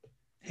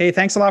Hey,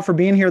 thanks a lot for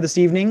being here this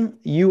evening.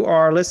 You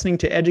are listening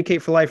to Educate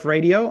for Life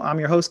Radio. I'm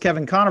your host,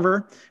 Kevin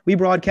Conover. We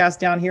broadcast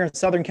down here in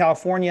Southern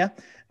California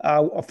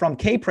from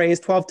K-Praise,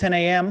 1210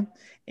 a.m.,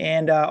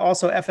 and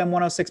also FM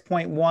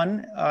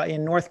 106.1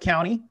 in North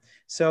County.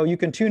 So you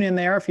can tune in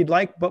there if you'd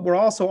like, but we're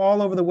also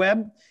all over the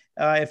web.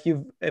 If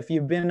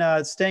you've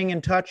been staying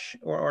in touch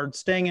or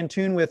staying in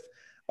tune with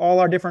all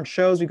our different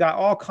shows, we've got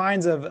all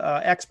kinds of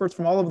experts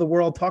from all over the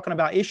world talking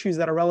about issues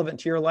that are relevant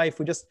to your life.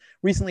 We just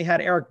recently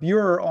had Eric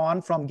Buer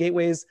on from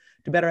Gateways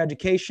to Better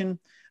Education,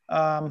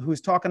 who's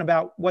talking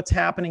about what's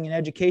happening in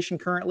education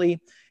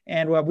currently.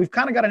 And we've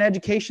kind of got an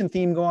education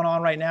theme going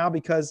on right now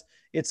because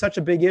it's such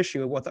a big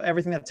issue with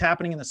everything that's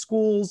happening in the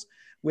schools,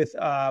 with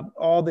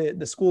all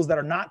the schools that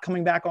are not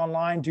coming back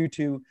online due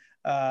to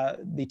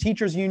the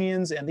teachers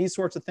unions and these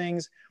sorts of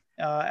things.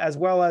 As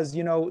well as,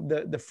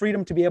 the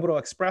freedom to be able to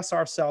express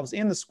ourselves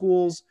in the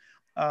schools.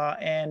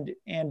 And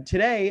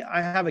today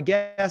I have a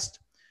guest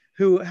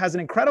who has an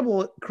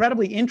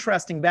incredibly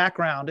interesting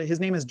background. His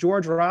name is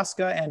George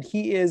Raska, and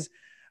he is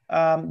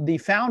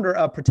the founder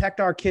of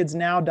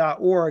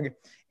protectourkidsnow.org.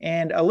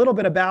 And a little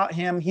bit about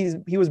him,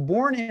 he was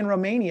born in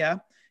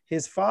Romania.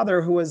 His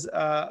father, who was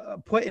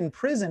put in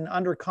prison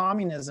under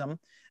communism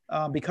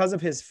because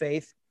of his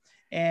faith.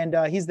 And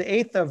he's the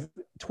eighth of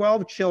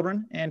 12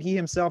 children, and he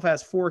himself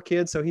has 4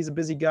 kids, so he's a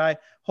busy guy,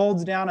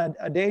 holds down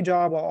a day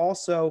job while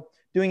also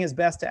doing his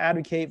best to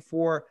advocate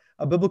for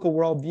a biblical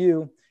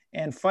worldview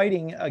and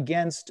fighting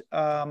against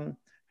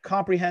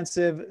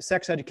comprehensive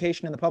sex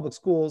education in the public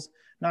schools.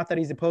 Not that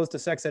he's opposed to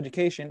sex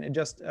education,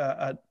 just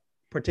a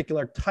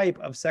particular type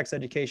of sex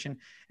education.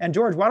 And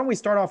George, why don't we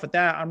start off with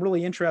that? I'm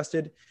really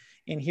interested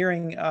in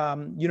hearing,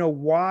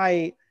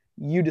 why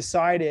you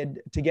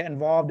decided to get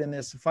involved in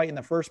this fight in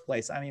the first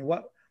place. I mean,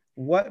 what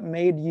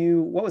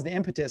was the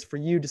impetus for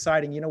you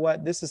deciding,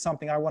 this is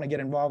something I want to get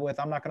involved with.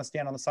 I'm not going to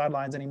stand on the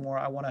sidelines anymore.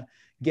 I want to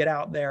get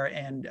out there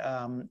and,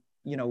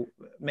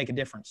 make a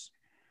difference.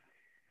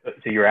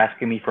 So you're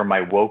asking me for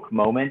my woke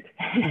moment?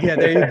 Yeah,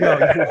 there you go.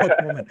 Your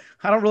woke moment.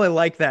 I don't really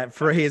like that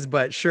phrase,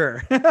 but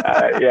sure.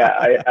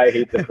 I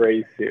hate the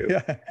phrase too.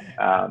 Yeah.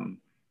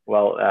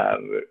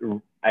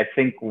 I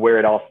think where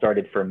it all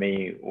started for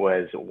me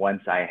was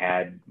once I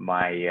had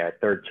my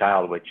third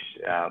child, which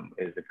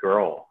is a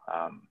girl,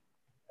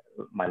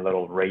 my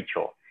little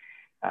Rachel.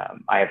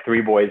 I have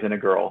 3 boys and a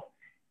girl.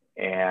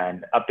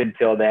 And up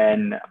until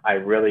then, I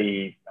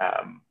really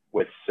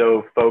was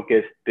so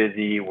focused,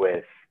 busy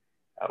with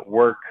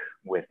work,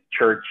 with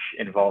church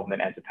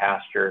involvement as a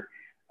pastor,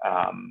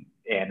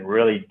 and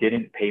really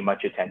didn't pay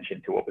much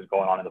attention to what was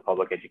going on in the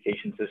public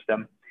education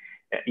system.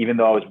 Even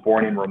though I was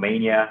born in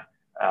Romania,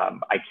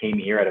 I came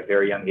here at a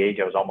very young age.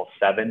 I was almost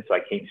 7, so I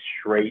came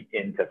straight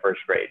into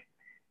first grade.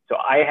 So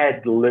I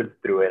had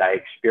lived through it. I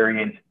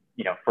experienced,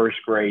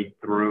 first grade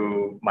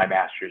through my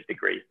master's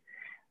degree.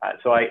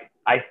 So I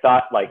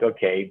thought like,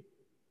 okay,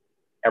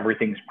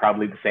 everything's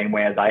probably the same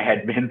way as I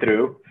had been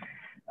through.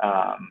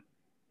 About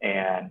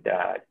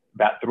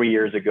 3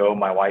 years ago,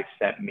 my wife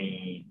sent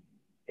me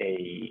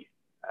an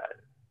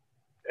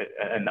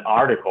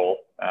article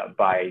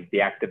by the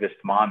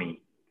activist mommy,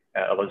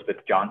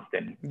 Elizabeth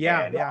Johnston.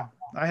 Yeah.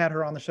 I had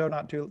her on the show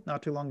not too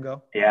long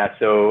ago. Yeah.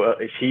 So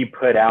she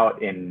put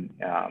out in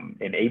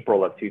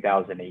April of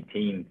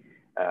 2018,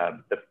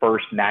 the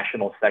first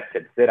National Sex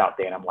Ed Sit Out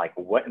Day. And I'm like,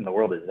 what in the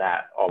world is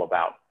that all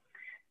about?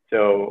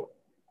 So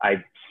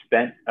I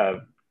spent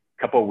a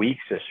couple of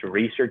weeks just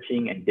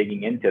researching and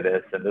digging into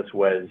this. And this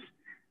was,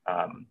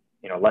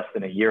 less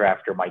than a year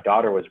after my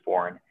daughter was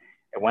born.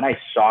 And when I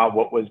saw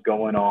what was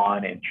going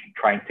on and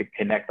trying to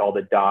connect all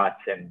the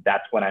dots, and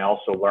that's when I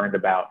also learned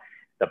about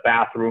the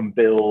bathroom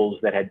bills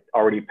that had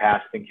already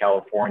passed in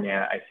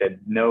California, I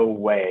said, no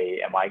way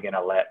am I going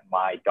to let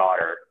my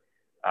daughter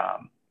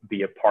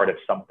be a part of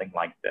something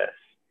like this.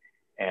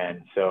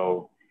 And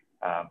so,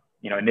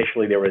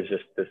 initially there was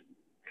just this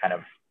kind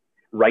of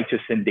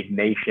righteous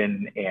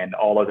indignation and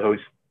all of those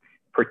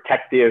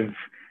protective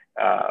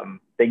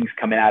things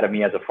coming out of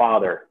me as a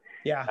father.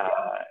 Yeah.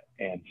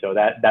 And so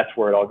that's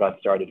where it all got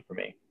started for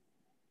me.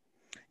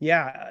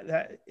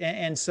 Yeah.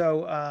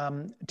 So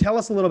tell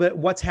us a little bit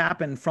what's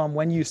happened from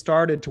when you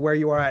started to where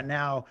you are at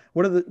now.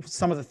 What are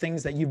some of the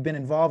things that you've been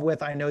involved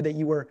with? I know that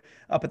you were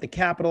up at the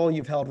Capitol,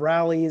 you've held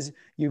rallies,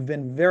 you've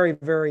been very,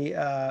 very,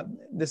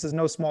 this is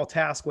no small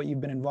task what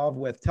you've been involved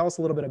with. Tell us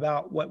a little bit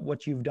about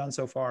what you've done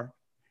so far.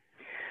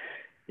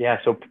 Yeah.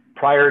 So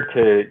prior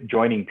to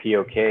joining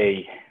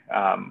POK,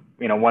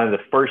 one of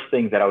the first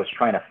things that I was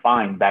trying to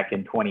find back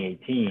in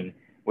 2018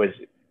 was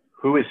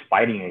who is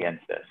fighting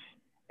against this.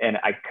 And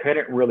I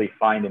couldn't really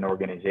find an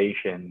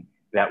organization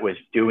that was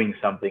doing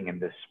something in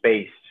this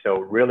space. So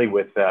really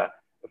with a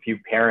few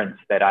parents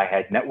that I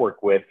had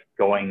networked with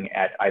going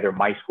at either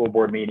my school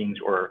board meetings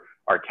or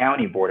our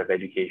county board of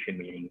education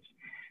meetings,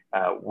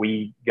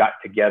 we got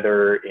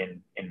together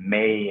in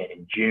May and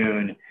in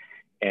June,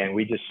 and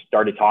we just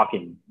started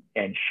talking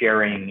and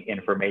sharing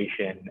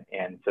information.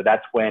 And so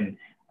that's when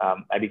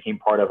I became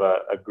part of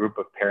a group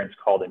of parents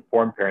called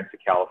Informed Parents of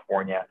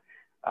California.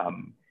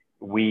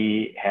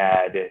 We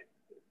had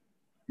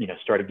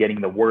started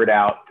getting the word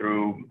out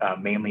through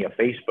mainly a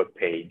Facebook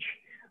page.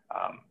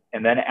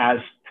 And then as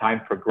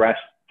time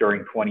progressed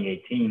during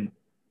 2018,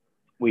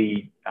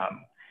 we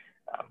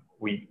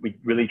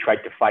really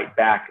tried to fight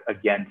back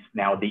against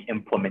now the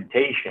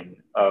implementation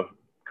of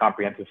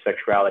comprehensive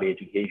sexuality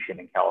education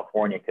in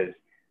California, because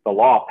the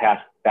law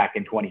passed back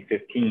in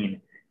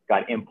 2015,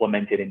 got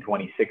implemented in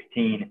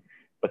 2016,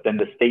 but then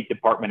the State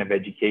Department of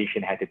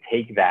Education had to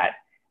take that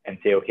and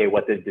say, okay,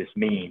 what does this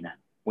mean?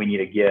 We need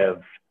to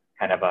give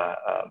kind of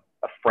a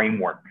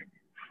framework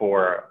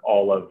for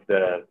all of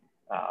the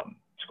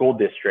school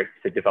districts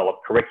to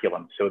develop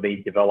curriculum. So they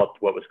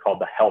developed what was called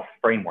the health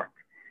framework,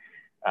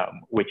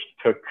 which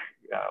took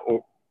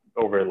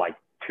over like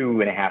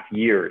 2.5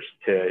 years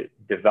to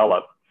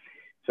develop.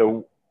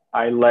 So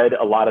I led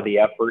a lot of the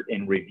effort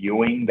in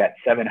reviewing that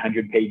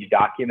 700-page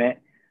document,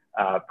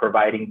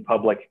 providing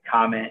public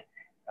comment,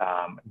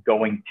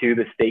 going to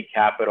the state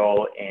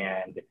capitol,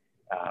 and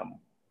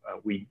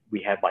we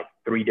had like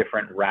 3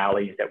 different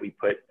rallies that we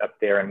put up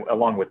there, and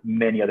along with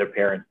many other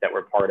parents that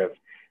were part of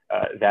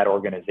that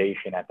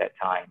organization at that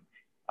time.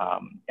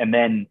 And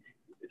then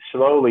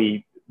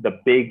slowly, the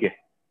big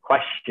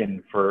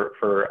question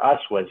for us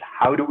was,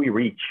 how do we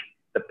reach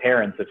the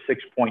parents of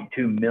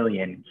 6.2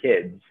 million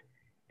kids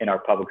in our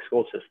public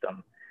school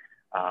system?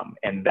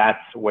 And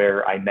that's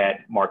where I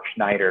met Mark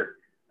Schneider.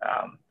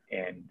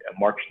 And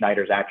Mark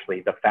Schneider is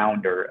actually the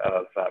founder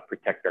of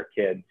Protect Our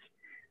Kids.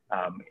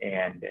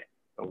 And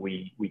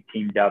we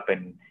teamed up,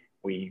 and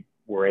we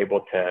were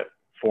able to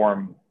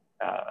form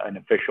an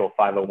official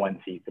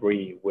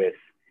 501c3 with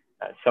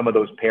some of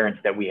those parents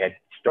that we had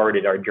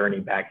started our journey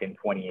back in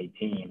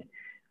 2018,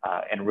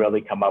 and really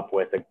come up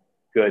with a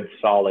good,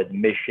 solid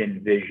mission,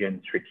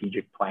 vision,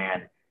 strategic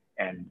plan,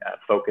 and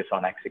focus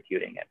on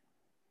executing it.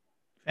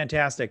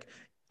 Fantastic.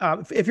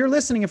 If you're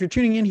listening, if you're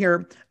tuning in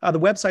here, the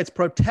website's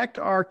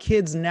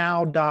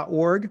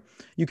protectourkidsnow.org.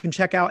 You can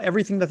check out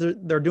everything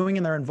that they're doing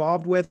and they're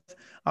involved with.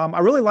 I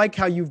really like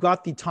how you've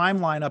got the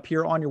timeline up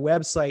here on your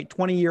website,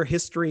 20-year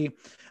history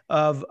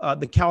of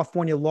the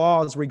California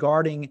laws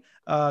regarding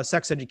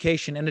sex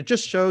education. And it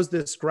just shows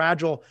this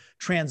gradual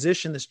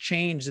transition, this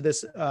change,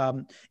 this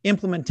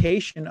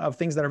implementation of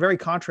things that are very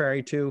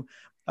contrary to,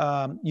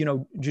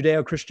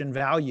 Judeo-Christian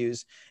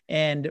values.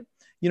 And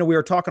we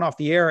were talking off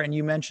the air, and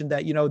you mentioned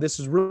that, this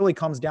is really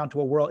comes down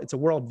to it's a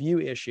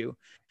worldview issue.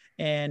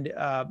 And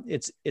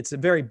it's a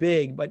very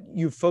big, but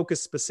you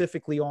focus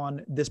specifically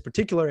on this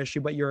particular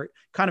issue, but you're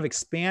kind of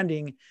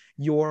expanding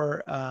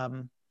your,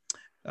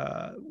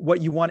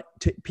 what you want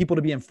people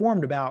to be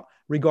informed about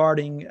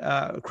regarding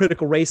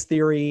critical race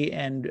theory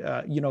and,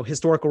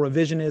 historical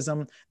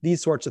revisionism,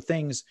 these sorts of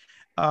things.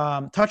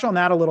 Touch on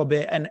that a little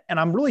bit. And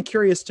I'm really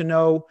curious to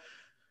know,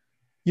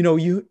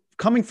 you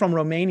coming from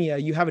Romania,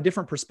 you have a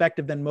different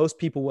perspective than most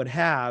people would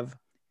have.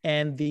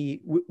 And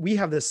we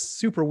have this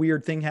super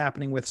weird thing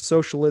happening with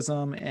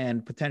socialism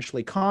and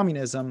potentially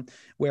communism,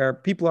 where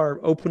people are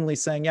openly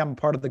saying, yeah, I'm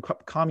part of the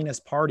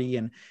Communist Party,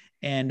 and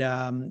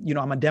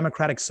I'm a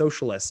democratic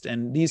socialist,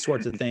 and these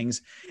sorts of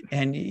things.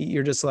 And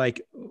you're just like,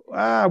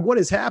 what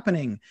is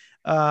happening?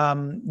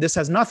 This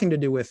has nothing to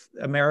do with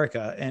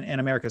America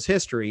and America's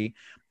history.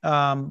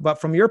 But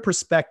from your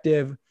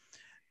perspective,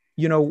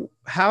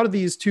 how do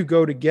these two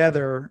go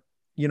together,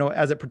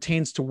 as it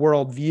pertains to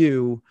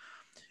worldview?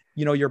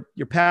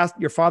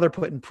 Your father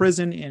put in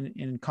prison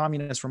in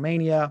communist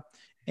Romania.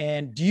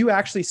 And do you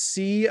actually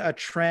see a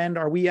trend?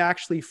 Are we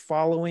actually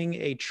following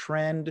a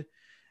trend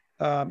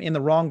in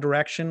the wrong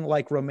direction,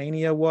 like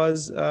Romania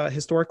was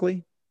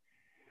historically?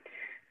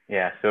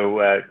 Yeah.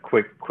 So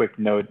quick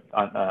note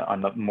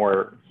on the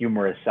more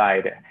humorous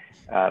side.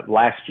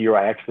 Last year,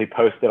 I actually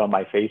posted on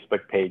my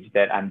Facebook page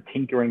that I'm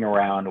tinkering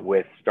around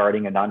with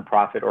starting a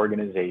nonprofit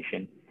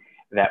organization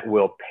that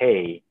will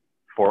pay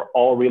for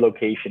all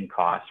relocation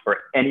costs for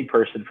any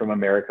person from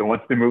America who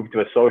wants to move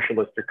to a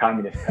socialist or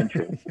communist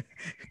country.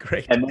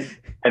 Great.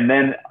 And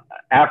then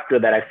after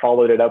that, I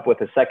followed it up with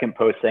a second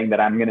post saying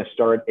that I'm going to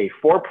start a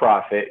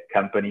for-profit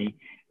company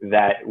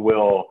that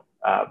will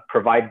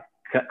provide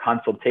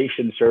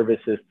consultation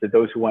services to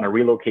those who want to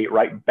relocate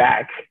right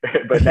back,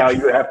 but now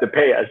you have to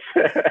pay us.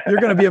 You're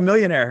going to be a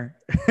millionaire.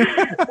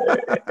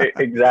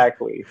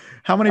 Exactly.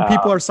 How many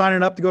people are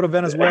signing up to go to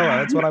Venezuela?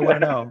 That's what I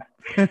want to know.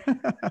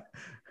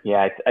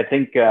 Yeah, I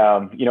think,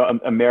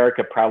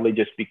 America, probably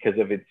just because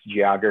of its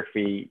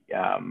geography,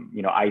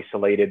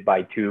 isolated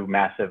by 2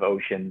 massive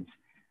oceans,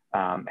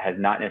 has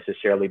not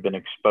necessarily been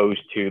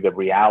exposed to the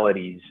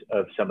realities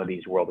of some of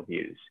these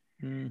worldviews.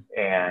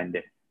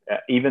 And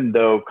even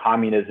though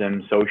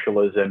communism,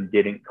 socialism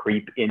didn't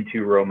creep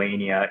into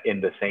Romania in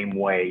the same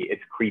way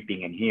it's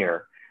creeping in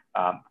here,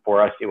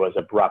 for us, it was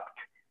abrupt.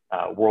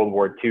 World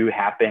War II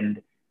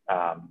happened.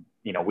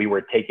 We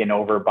were taken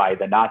over by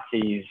the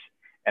Nazis,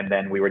 and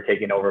then we were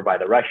taken over by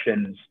the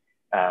Russians.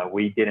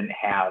 We didn't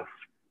have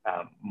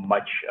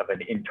much of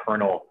an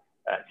internal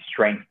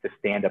strength to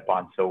stand up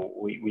on, so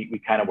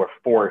we kind of were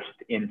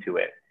forced into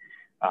it.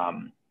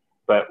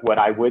 But what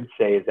I would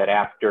say is that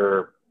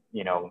after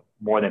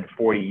more than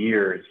 40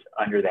 years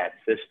under that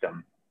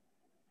system,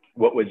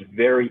 what was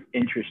very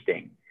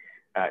interesting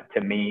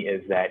to me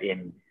is that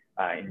in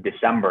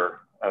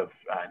December of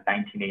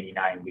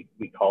 1989,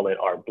 we call it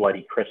our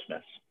Bloody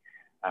Christmas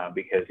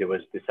because it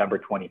was December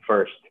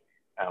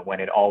 21st when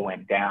it all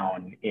went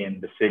down in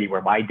the city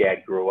where my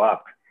dad grew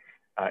up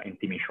in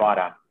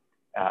Timișoara.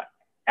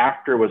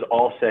 After it was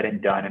all said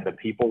and done and the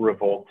people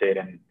revolted,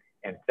 and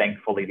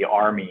thankfully the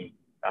army,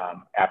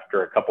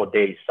 after a couple of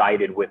days,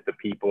 sided with the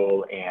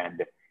people,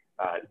 and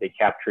they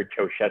captured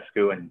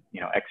Ceausescu and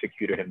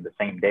executed him the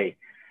same day.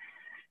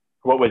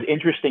 What was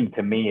interesting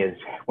to me is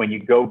when you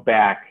go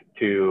back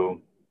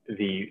to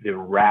the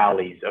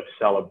rallies of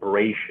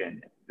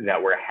celebration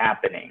that were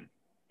happening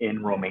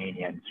in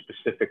Romania, and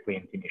specifically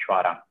in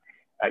Timișoara,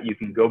 you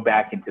can go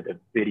back into the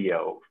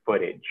video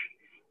footage,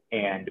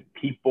 and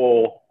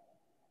people,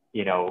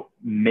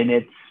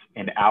 minutes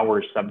and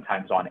hours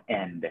sometimes on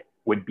end,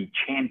 would be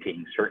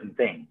chanting certain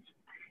things.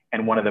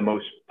 And one of the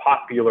most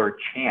popular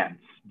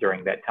chants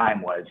during that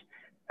time was,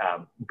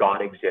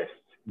 God exists,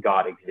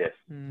 God exists,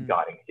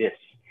 God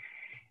exists.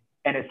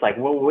 And it's like,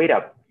 well, wait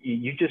up.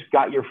 You just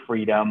got your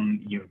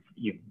freedom.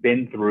 You've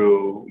been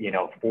through,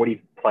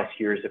 40 plus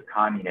years of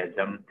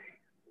communism.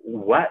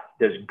 What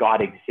does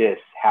God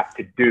exist have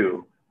to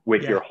do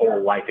with your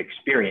whole life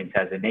experience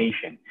as a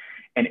nation?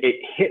 And it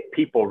hit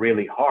people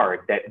really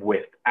hard that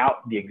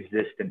without the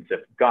existence of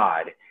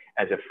God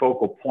as a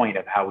focal point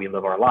of how we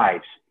live our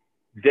lives,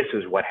 this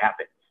is what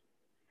happens.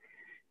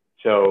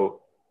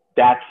 So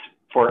that's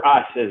for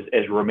us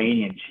as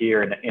Romanians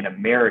here in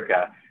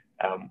America,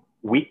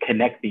 we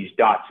connect these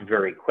dots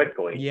very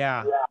quickly.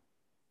 Yeah.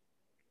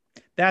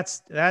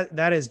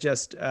 That is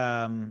just,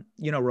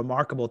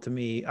 remarkable to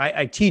me.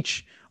 I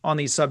teach on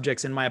these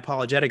subjects in my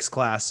apologetics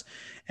class,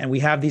 and we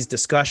have these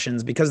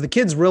discussions because the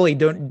kids really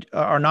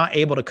are not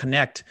able to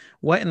connect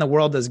what in the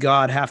world does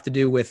God have to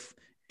do with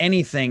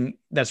anything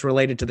that's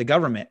related to the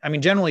government. I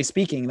mean, generally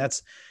speaking,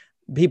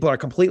 people are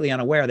completely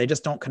unaware. They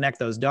just don't connect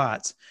those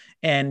dots.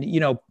 And,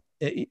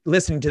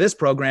 listening to this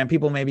program,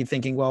 people may be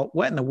thinking, well,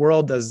 what in the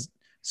world does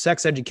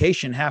sex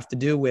education have to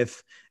do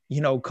with,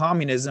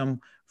 communism,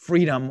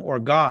 freedom, or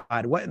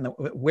God?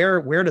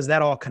 Where does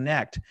that all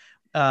connect?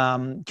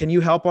 Can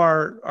you help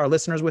our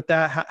listeners with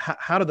that?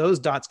 How do those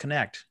dots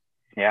connect?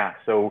 Yeah.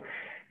 So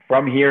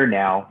from here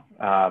now,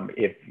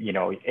 if,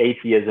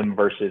 atheism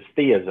versus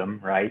theism,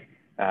 right?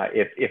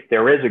 If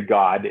there is a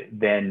God,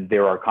 then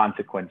there are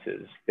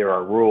consequences. There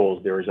are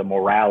rules. There is a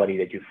morality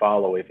that you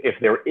follow. If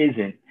there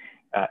isn't,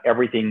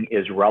 everything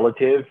is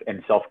relative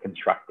and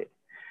self-constructed.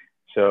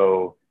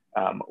 So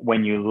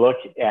when you look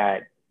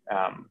at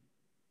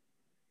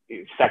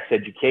sex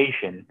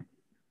education,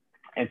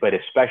 but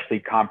especially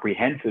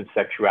comprehensive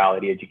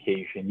sexuality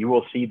education, you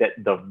will see that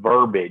the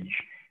verbiage,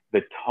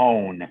 the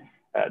tone,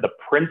 the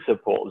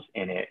principles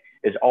in it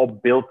is all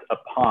built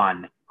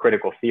upon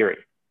critical theory.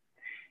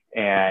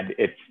 And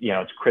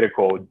it's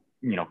critical,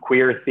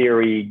 queer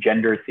theory,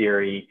 gender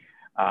theory,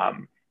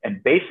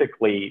 and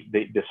basically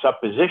the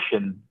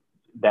supposition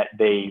that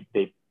they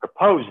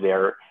propose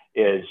there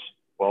is,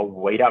 well,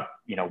 wait up,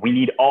 we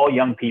need all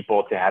young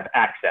people to have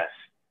access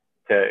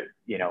to,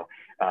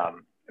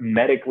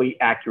 medically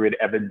accurate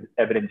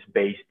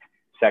evidence-based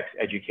sex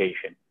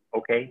education.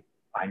 Okay,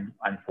 I'm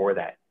for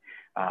that.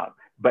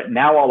 But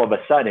now all of a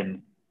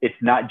sudden, it's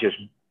not just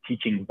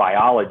teaching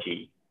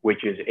biology,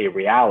 which is a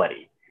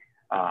reality.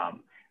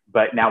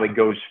 But now it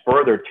goes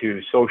further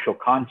to social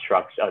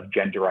constructs of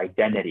gender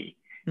identity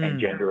and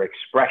gender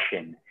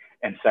expression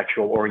and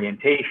sexual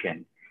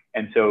orientation.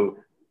 And so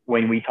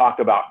when we talk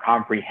about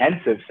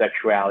comprehensive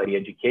sexuality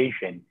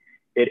education,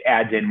 it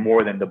adds in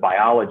more than the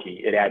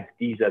biology. It adds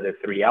these other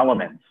three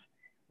elements,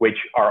 which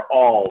are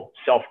all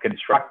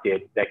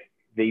self-constructed, that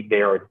they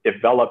are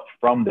developed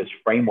from this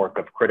framework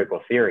of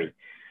critical theory.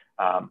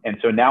 And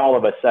so now all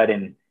of a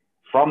sudden,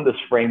 from this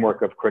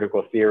framework of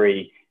critical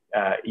theory,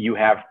 you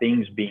have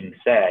things being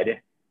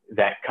said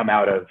that come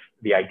out of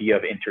the idea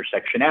of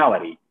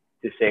intersectionality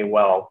to say,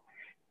 well,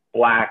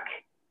 Black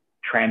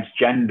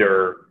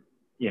transgender,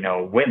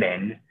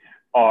 women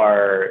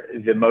are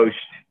the most,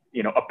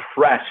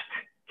 oppressed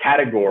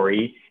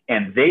category,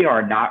 and they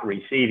are not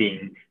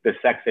receiving the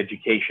sex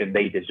education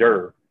they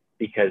deserve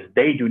because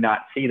they do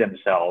not see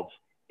themselves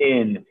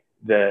in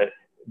the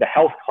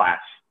health class,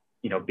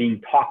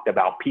 being talked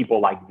about people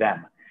like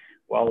them.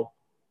 Well,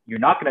 you're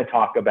not going to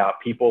talk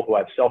about people who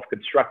have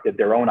self-constructed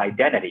their own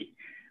identity.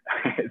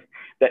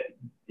 That,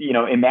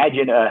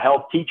 imagine a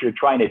health teacher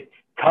trying to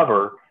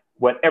cover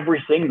what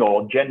every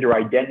single gender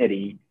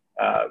identity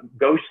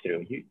goes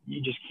through.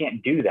 You just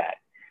can't do that.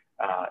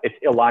 It's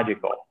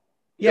illogical.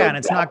 Yeah, so and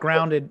it's not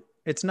grounded.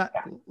 It's not,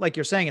 like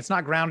you're saying, it's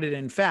not grounded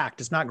in fact.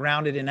 It's not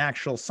grounded in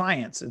actual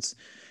science.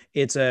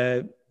 It's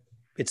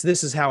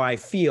this is how I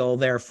feel,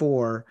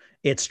 therefore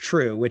it's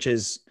true, which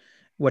is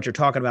what you're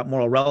talking about,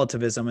 moral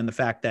relativism, and the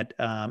fact that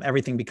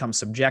everything becomes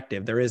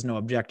subjective. There is no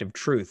objective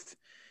truth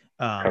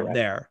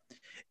there.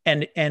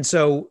 And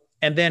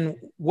then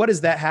what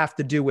does that have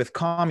to do with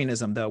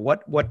communism, though?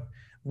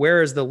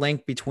 Where is the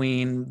link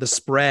between the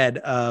spread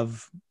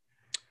of,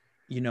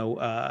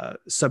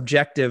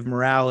 subjective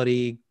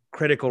morality,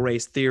 critical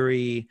race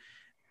theory,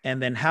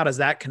 and then how does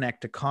that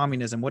connect to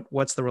communism?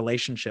 What's the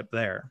relationship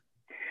there?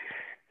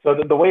 So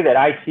the way that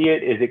I see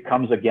it is it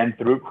comes again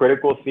through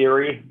critical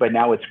theory, but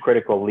now it's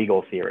critical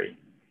legal theory.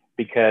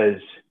 Because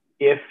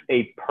if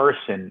a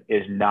person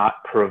is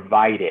not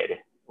provided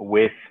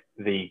with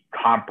the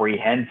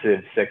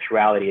comprehensive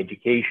sexuality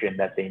education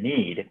that they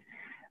need,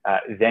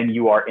 then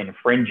you are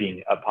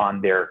infringing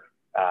upon their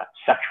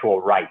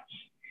sexual rights.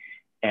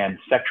 And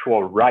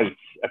sexual rights,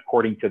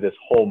 according to this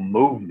whole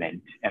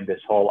movement and this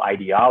whole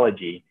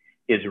ideology,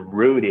 is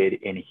rooted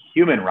in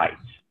human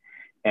rights.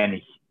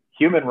 And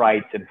human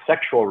rights and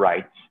sexual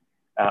rights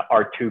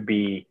are to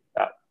be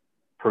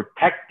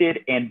protected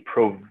and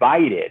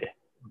provided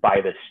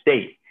by the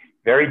state.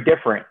 Very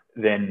different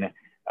than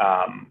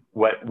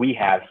what we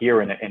have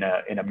here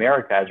in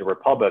America as a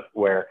republic,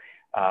 where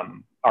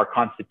our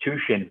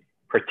Constitution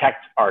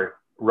protects our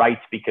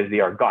rights because they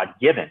are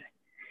God-given.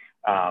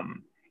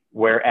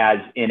 Whereas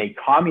in a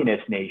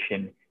communist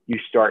nation, you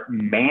start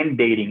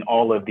mandating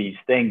all of these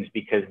things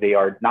because they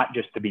are not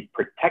just to be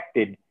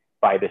protected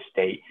by the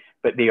state,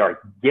 but they are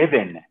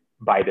given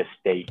by the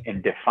state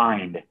and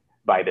defined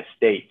by the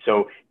state.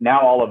 So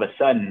now all of a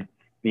sudden,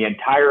 the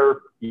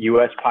entire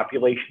US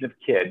population of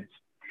kids,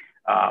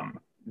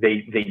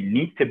 they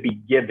need to be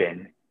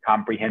given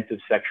comprehensive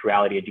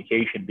sexuality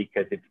education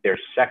because it's their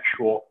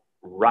sexual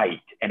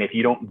right. And if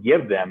you don't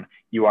give them,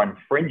 you are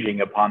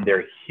infringing upon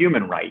their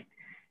human right.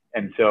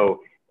 And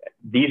so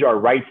these are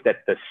rights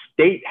that the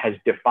state has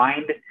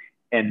defined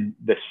and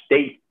the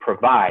state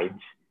provides.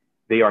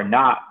 They are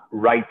not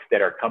rights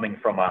that are coming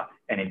from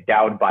and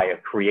endowed by a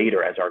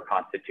creator, as our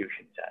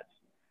Constitution says.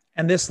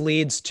 And this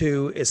leads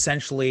to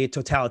essentially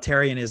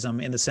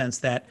totalitarianism in the sense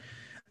that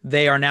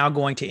they are now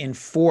going to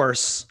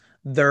enforce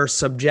their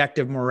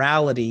subjective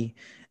morality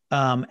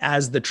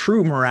as the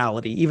true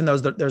morality, even though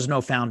there's no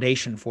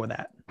foundation for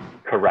that.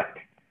 Correct.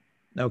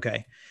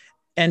 Okay.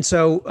 And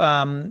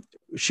so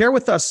share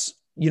with us,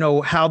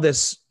 how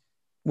this,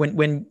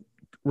 when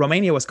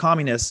Romania was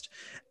communist,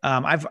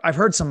 I've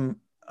heard some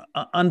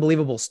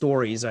unbelievable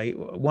stories.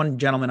 One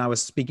gentleman I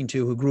was speaking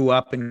to who grew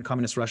up in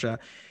communist Russia,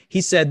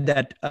 he said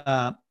that,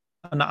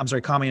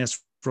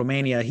 communist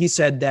Romania, he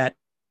said that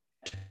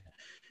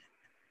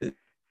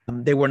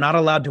they were not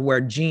allowed to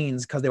wear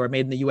jeans because they were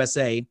made in the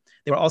USA.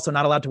 They were also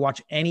not allowed to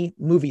watch any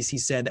movies, he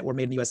said, that were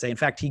made in the USA. In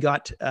fact, he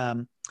got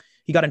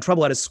in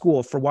trouble at his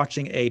school for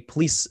watching a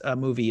police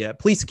movie,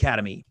 Police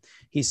Academy,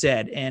 he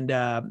said. And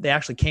they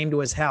actually came to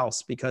his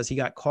house because he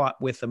got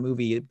caught with a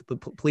movie,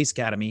 Police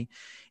Academy.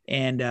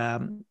 And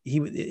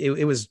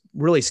it was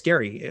really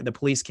scary. The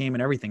police came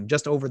and everything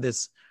just over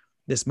this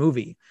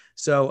movie.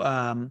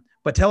 So,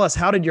 but tell us,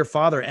 how did your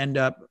father end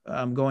up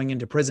going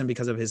into prison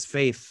because of his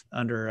faith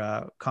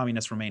under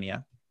communist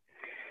Romania?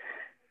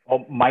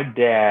 Well, my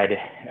dad,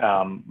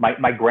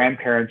 my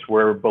grandparents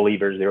were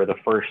believers. They were the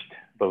first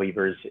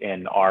believers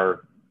in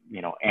our,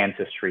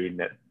 ancestry,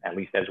 that at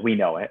least as we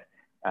know it.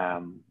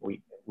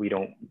 We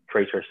don't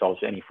trace ourselves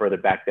any further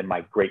back than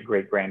my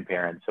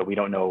great-great-grandparents. So we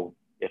don't know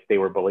if they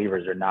were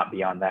believers or not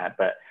beyond that.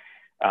 But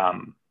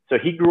so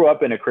he grew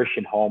up in a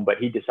Christian home, but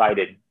he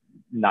decided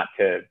not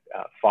to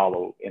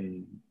follow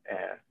in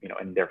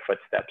their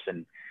footsteps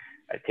and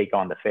take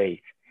on the faith.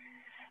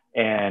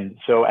 And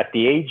so at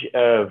the age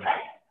of,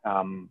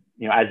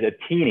 as a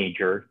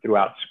teenager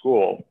throughout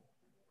school,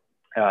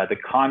 the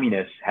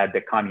communists had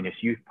the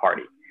Communist Youth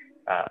Party.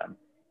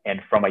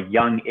 And from a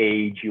young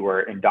age, you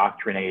were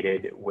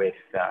indoctrinated with,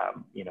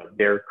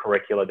 their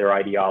curricula, their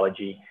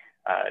ideology.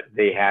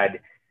 They had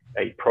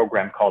a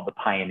program called the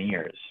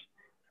Pioneers.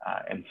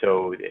 And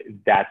so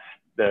that's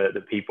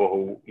the people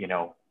who,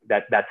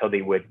 that's how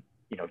they would,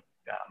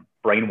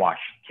 brainwash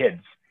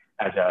kids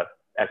as a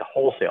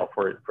wholesale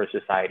for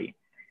society.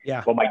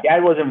 Yeah. Well, my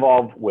dad was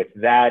involved with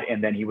that.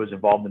 And then he was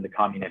involved in the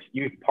Communist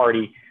Youth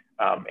Party,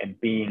 and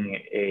being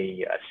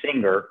a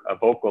singer, a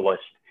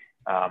vocalist.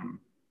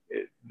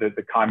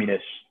 The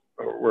communists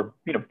were,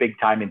 big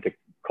time into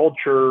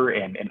culture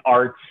and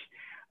arts.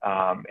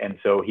 And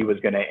so he was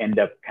going to end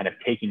up kind of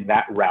taking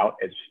that route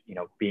as,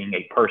 being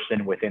a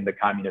person within the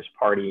Communist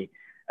Party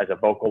as a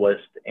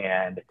vocalist.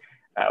 And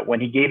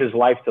when he gave his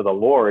life to the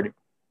Lord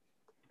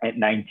at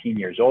 19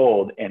 years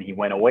old, and he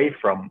went away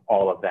from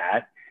all of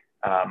that,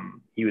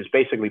 he was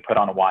basically put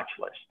on a watch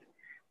list.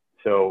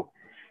 So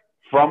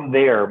from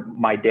there,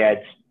 my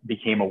dad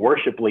became a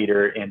worship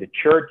leader in the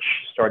church,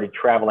 started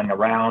traveling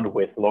around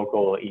with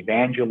local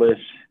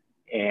evangelists,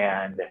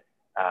 and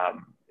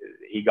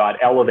he got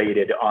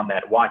elevated on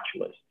that watch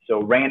list.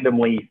 So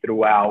randomly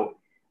throughout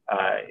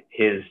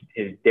his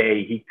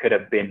day, he could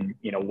have been,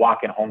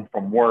 walking home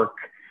from work,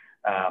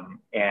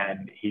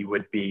 and he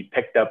would be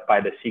picked up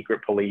by the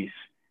secret police,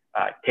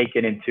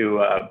 taken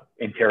into an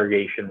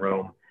interrogation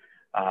room,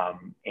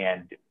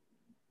 and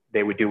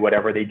they would do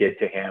whatever they did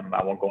to him.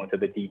 I won't go into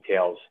the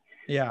details.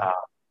 Yeah.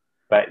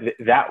 But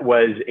that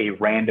was a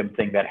random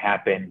thing that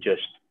happened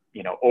just,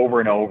 over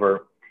and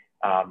over.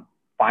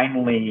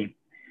 Finally,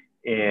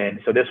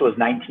 so this was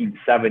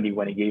 1970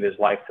 when he gave his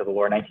life to the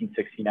Lord,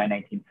 1969,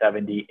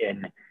 1970.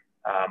 In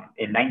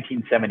In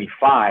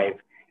 1975,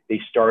 they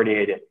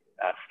started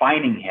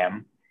fining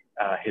him.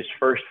 His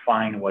first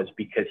fine was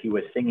because he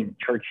was singing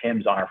church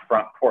hymns on our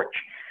front porch.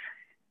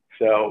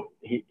 So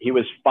he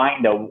was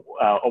fined a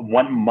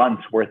 1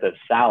 month's worth of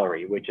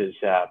salary, which is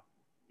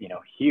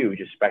huge,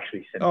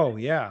 especially since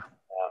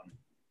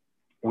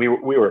we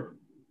were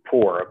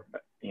poor,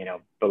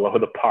 below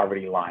the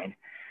poverty line.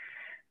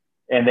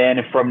 And then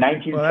from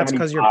 1975, well, that's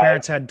because your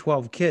parents had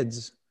 12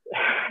 kids.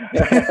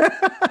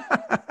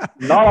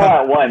 Not all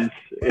at once,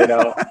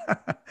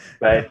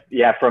 but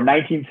yeah, from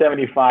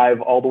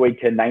 1975 all the way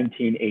to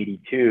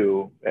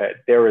 1982,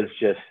 there was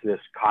just this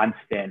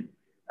constant,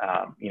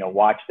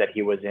 watch that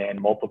he was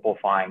in, multiple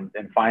fines.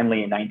 And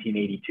finally in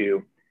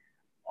 1982,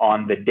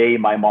 on the day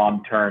my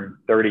mom turned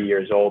 30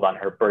 years old on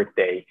her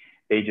birthday,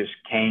 they just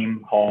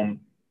came home,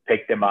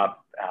 picked him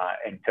up,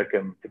 and took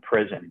him to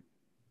prison.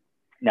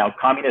 Now,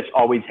 communists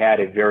always had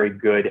a very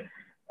good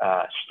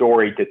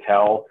story to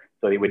tell.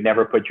 So they would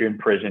never put you in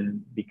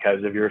prison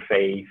because of your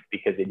faith,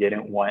 because they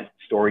didn't want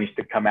stories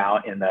to come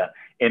out in the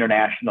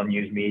international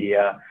news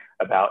media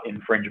about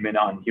infringement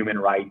on human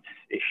rights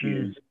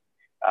issues.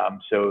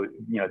 So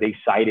they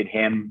cited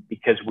him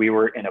because we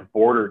were in a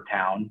border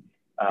town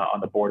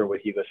on the border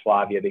with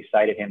Yugoslavia. They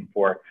cited him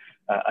for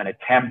an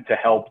attempt to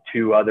help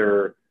two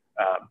other,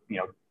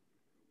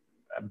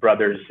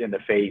 brothers in the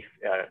faith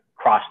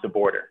cross the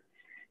border.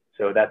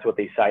 So that's what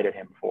they cited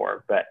him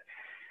for. But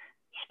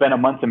spent a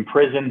month in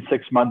prison,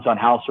 6 months on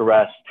house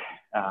arrest,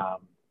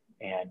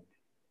 and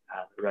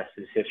the rest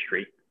is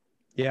history.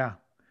 Yeah.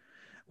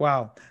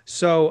 Wow.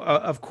 So,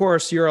 of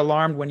course, you're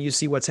alarmed when you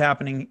see what's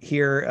happening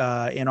here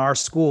in our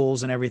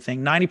schools and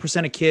everything.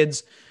 90% of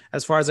kids,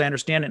 as far as I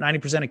understand it,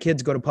 90% of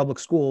kids go to public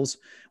schools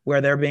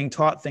where they're being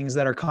taught things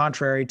that are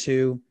contrary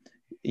to,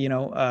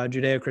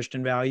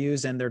 Judeo-Christian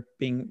values, and they're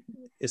being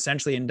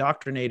essentially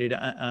indoctrinated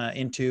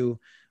into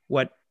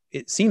what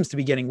it seems to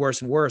be getting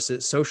worse and worse,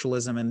 is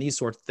socialism and these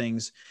sorts of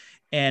things.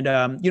 And,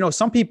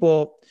 some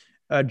people,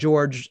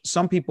 George,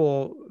 some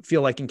people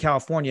feel like in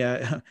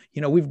California,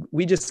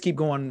 we just keep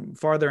going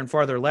farther and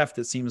farther left.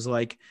 It seems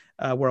like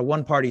we're a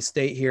one-party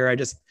state here. I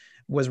just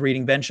was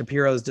reading Ben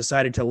Shapiro's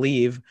decided to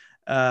leave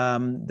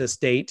the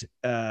state.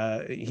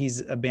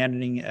 He's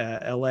abandoning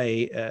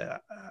LA.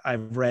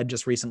 I've read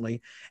just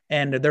recently,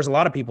 and there's a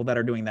lot of people that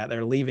are doing that.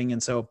 They're leaving.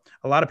 And so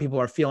a lot of people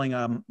are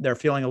feeling, they're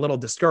feeling a little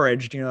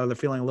discouraged, they're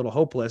feeling a little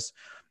hopeless.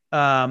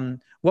 What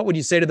would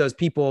you say to those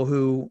people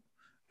who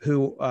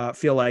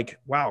feel like,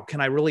 wow,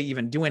 can I really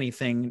even do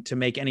anything to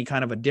make any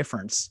kind of a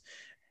difference,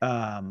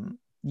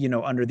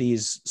 under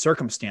these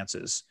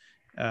circumstances?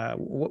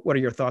 What are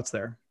your thoughts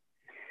there?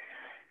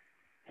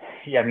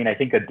 Yeah, I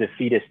think a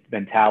defeatist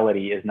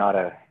mentality is not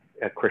a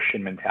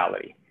Christian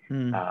mentality.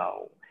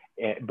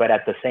 But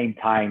at the same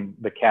time,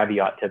 the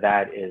caveat to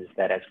that is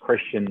that as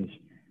Christians,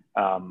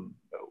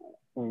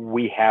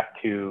 we have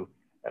to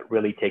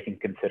really take in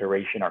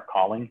consideration our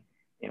calling.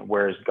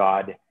 Where is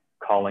God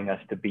calling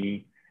us to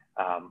be?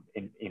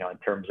 In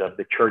terms of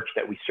the church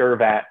that we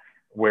serve at,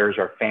 where's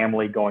our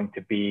family going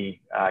to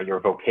be, your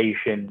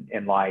vocation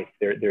in life.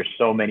 There's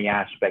so many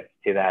aspects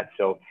to that.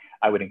 So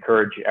I would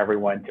encourage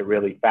everyone to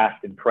really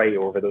fast and pray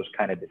over those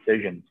kind of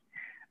decisions.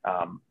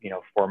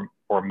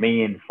 For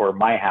me and for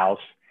my house,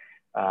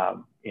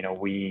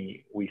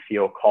 we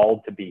feel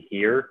called to be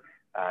here,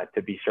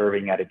 to be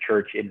serving at a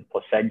church in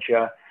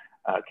Placentia,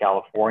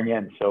 California.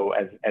 And so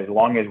as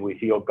long as we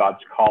feel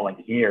God's calling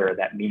here,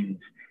 that means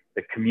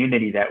the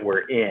community that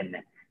we're in,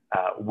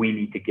 we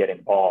need to get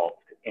involved.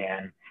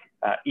 And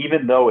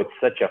even though it's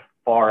such a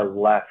far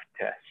left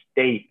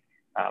state,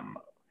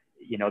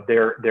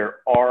 there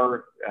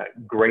are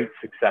great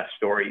success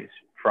stories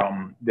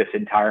from this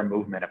entire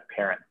movement of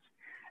parents.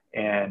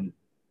 And,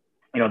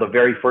 the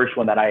very first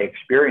one that I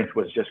experienced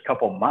was just a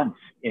couple months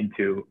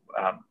into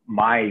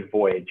my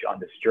voyage on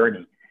this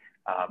journey.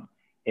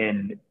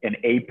 In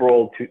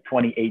April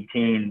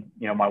 2018,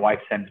 my wife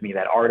sends me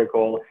that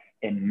article.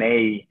 In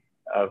May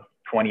of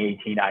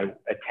 2018, I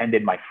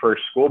attended my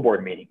first school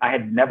board meeting. I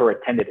had never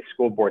attended a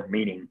school board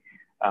meeting,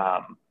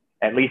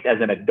 at least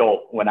as an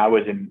adult. When I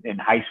was in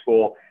high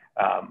school,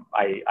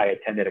 I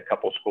attended a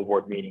couple school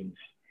board meetings,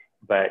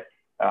 but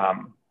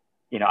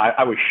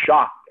I was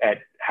shocked at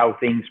how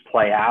things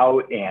play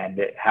out and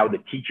how the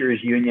teachers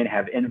union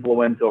have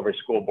influence over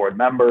school board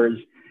members.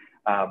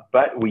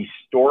 But we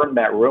stormed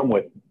that room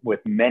with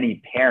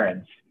many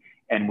parents,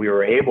 and we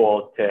were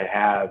able to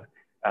have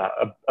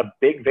a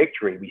big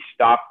victory. We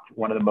stopped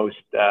one of the most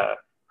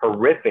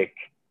horrific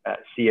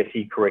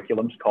CSE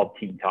curriculums called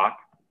Teen Talk.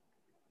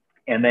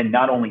 And then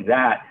not only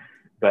that,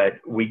 but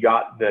we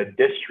got the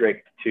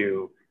district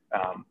to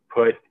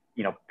put,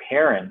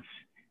 parents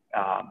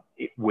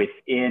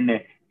within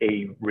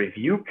a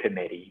review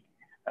committee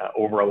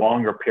over a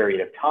longer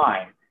period of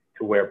time,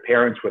 to where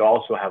parents would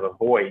also have a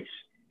voice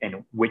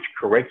in which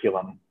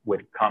curriculum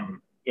would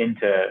come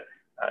into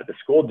the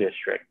school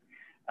district.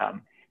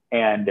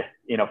 And,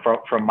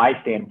 from my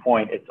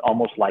standpoint, it's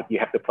almost like you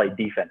have to play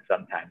defense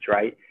sometimes,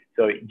 right?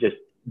 So just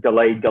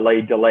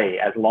delay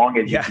as long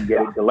as you can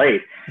get it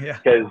delayed,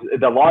 because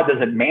the law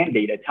doesn't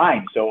mandate a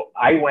time. So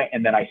I went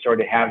and then I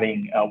started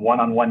having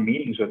one-on-one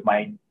meetings with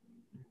my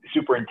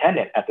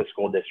superintendent at the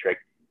school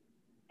district.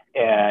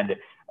 And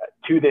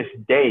to this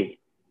day,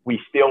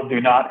 we still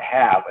do not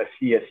have a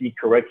CSE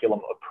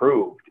curriculum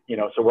approved,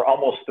 so we're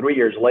almost 3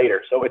 years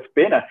later. So it's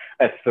been a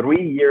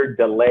 3-year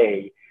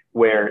delay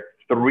where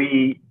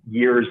 3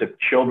 years of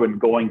children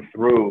going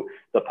through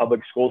the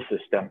public school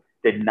system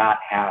did not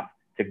have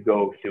to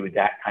go through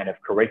that kind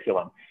of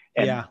curriculum.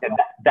 And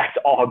that's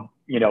all,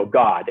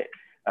 God.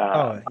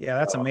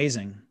 That's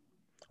amazing.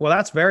 Well,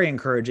 that's very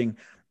encouraging.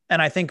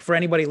 And I think for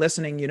anybody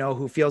listening,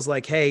 who feels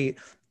like, hey,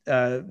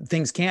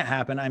 things can't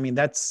happen. I mean,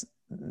 that's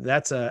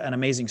an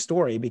amazing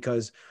story,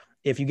 because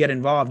if you get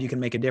involved, you can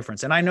make a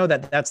difference. And I know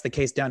that that's the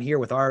case down here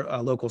with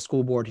our local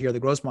school board here, the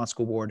Grossmont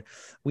School Board.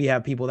 We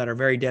have people that are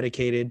very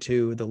dedicated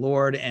to the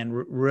Lord and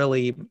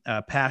really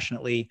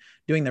passionately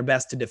doing their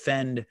best to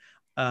defend,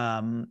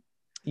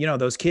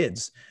 those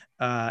kids.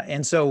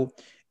 And so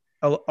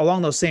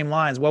along those same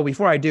lines, well,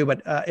 before I do,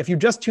 but if you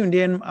just tuned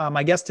in,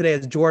 my guest today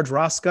is George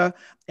Roska,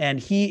 and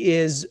he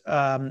is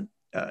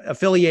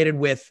affiliated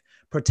with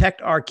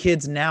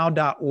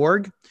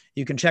protectourkidsnow.org.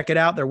 You can check it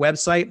out, their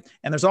website,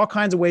 and there's all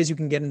kinds of ways you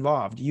can get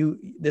involved.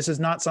 This is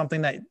not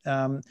something that,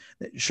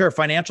 sure,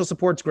 financial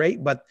support's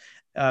great, but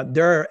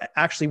there are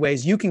actually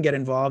ways you can get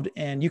involved,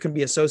 and you can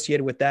be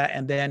associated with that.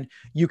 And then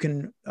you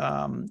can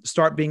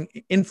start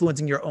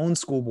influencing your own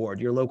school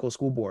board, your local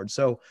school board.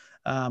 So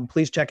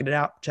please check it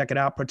out,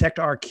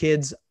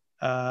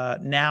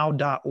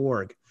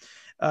 protectourkidsnow.org.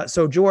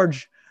 So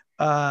George,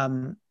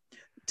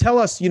 tell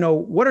us,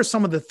 what are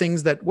some of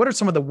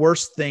the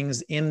worst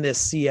things in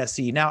this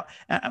CSE now?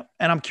 And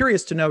I'm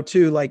curious to know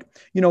too, like,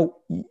 you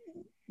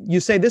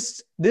say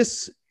this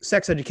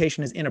sex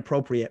education is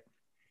inappropriate.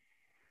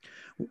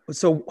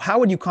 So how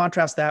would you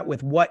contrast that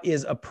with what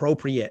is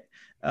appropriate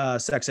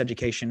sex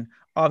education?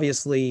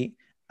 Obviously,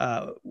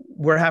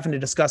 we're having to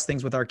discuss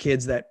things with our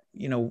kids that,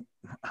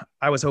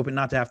 I was hoping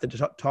not to have to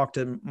talk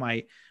to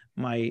my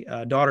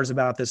daughters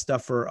about this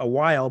stuff for a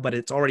while, but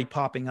it's already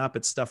popping up.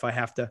 It's stuff I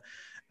have to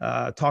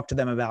talk to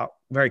them about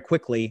very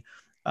quickly.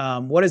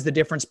 What is the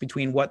difference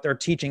between what they're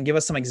teaching? Give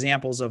us some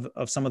examples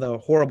of some of the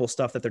horrible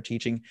stuff that they're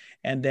teaching,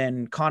 and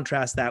then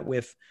contrast that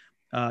with,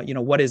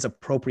 what is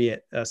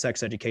appropriate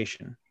sex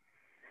education.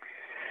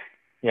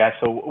 Yeah,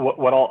 so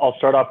what I'll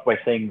start off by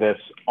saying this.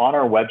 On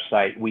our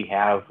website, we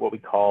have what we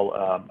call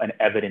an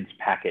evidence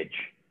package.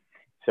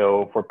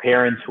 So for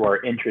parents who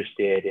are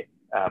interested,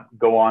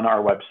 go on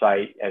our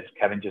website, as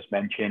Kevin just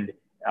mentioned,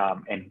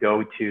 and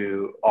go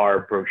to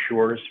our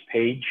brochures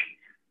page.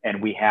 And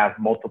we have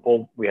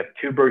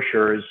two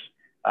brochures,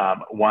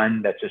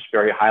 one that's just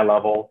very high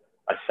level,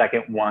 a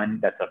second one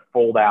that's a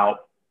fold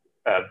out,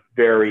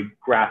 very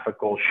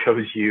graphical,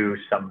 shows you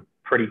some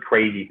pretty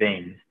crazy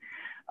things.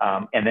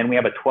 And then we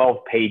have a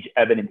 12-page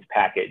evidence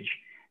package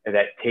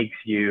that takes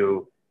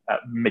you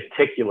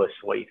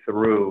meticulously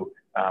through,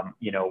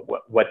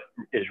 what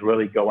is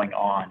really going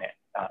on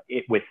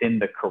within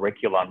the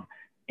curriculum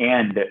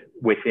and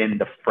within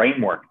the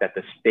framework that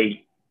the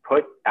state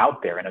put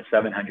out there in a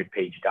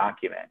 700-page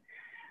document.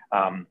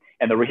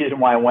 And the reason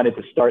why I wanted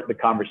to start the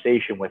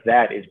conversation with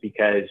that is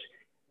because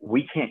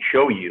we can't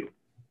show you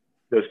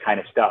those kind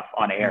of stuff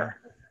on air.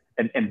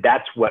 And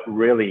that's what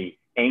really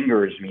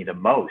angers me the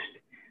most.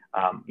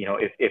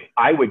 If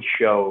I would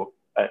show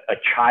a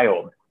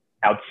child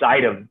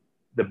outside of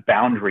the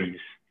boundaries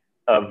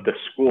of the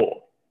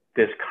school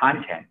this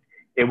content,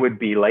 it would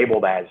be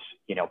labeled as,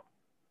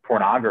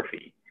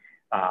 pornography.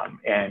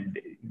 And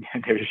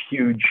there's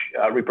huge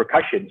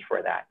repercussions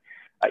for that.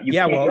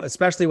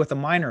 Especially with a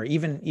minor,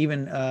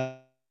 even I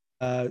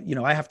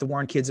have to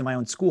warn kids in my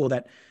own school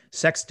that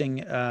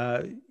sexting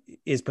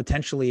is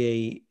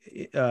potentially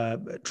a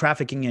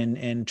trafficking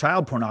in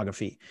child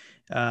pornography.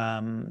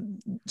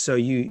 So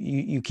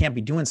you can't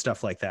be doing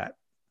stuff like that.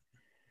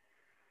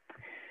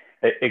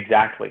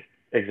 Exactly.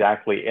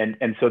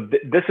 And so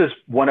this is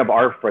one of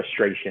our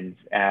frustrations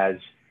as,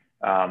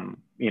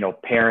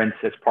 parents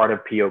as part of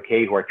POK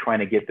who are trying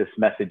to get this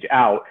message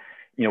out.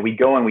 We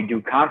go and we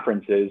do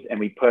conferences and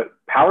we put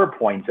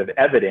PowerPoints of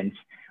evidence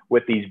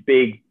with these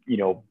big,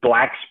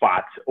 black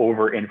spots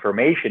over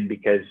information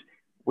because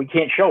we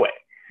can't show it.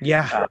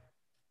 Yeah.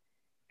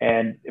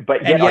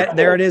 But yet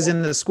there it is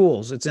in the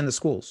schools. It's in the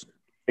schools.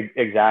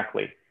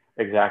 Exactly.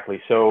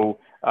 So,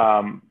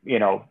 I'll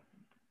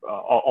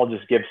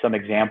just give some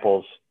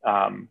examples,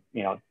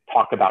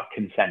 talk about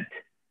consent,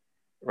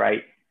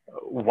 right?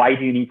 Why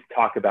do you need to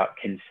talk about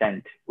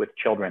consent with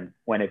children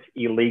when it's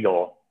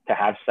illegal to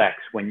have sex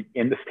when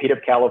in the state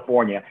of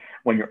California,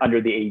 when you're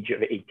under the age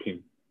of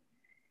 18?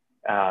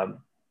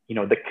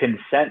 The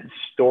consent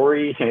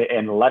story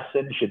and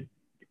lesson should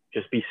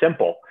just be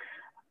simple.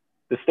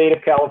 The state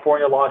of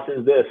California law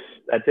says this,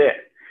 that's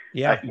it.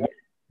 Yeah.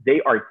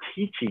 They are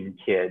teaching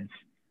kids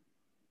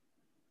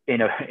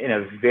in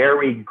a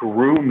very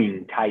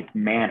grooming type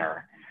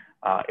manner.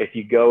 If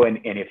you go and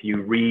if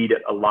you read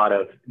a lot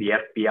of the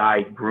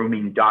FBI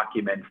grooming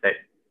documents that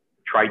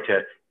try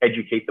to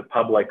educate the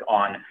public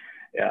on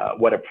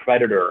what a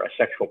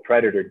sexual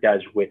predator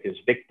does with his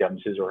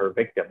or her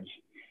victims,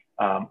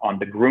 on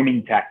the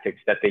grooming tactics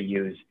that they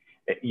use,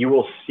 you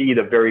will see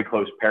the very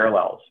close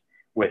parallels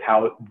with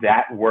how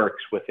that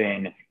works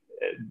within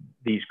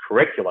these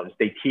curriculums.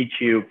 They teach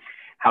you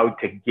how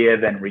to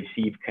give and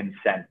receive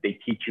consent. They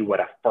teach you what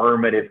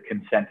affirmative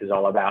consent is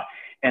all about.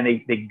 And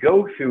they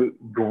go through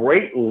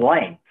great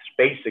lengths,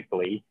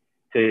 basically,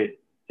 to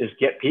just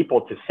get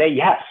people to say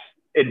yes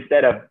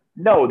instead of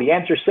no. The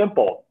answer's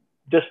simple.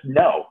 Just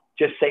no.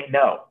 Just say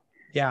no.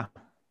 Yeah.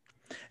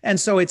 And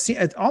so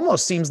it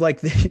almost seems like,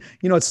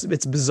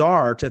 it's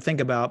bizarre to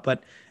think about,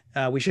 but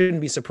we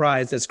shouldn't be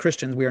surprised as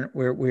Christians. We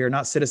are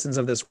not citizens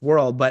of this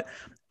world, but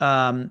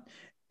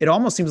it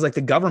almost seems like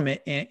the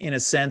government, in a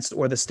sense,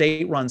 or the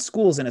state-run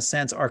schools, in a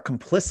sense, are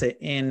complicit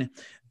in,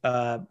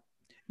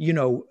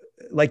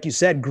 like you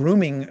said,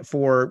 grooming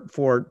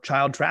for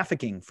child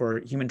trafficking,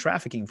 for human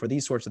trafficking, for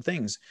these sorts of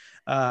things.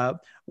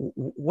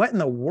 What in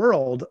the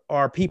world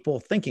are people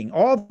thinking?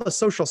 All the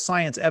social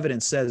science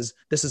evidence says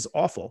this is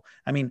awful.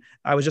 I mean,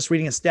 I was just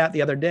reading a stat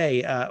the other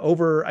day. I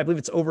believe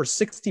it's over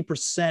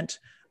 60%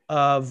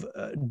 of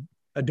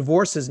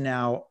divorces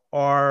now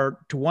are,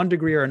 to one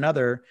degree or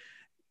another,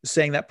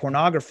 saying that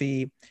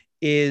pornography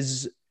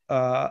is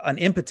an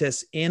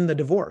impetus in the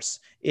divorce.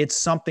 It's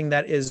something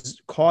that is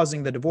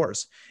causing the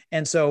divorce.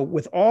 And so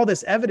with all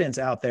this evidence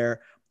out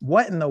there,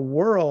 what in the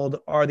world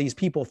are these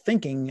people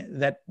thinking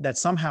that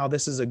somehow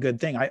this is a good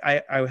thing?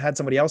 I had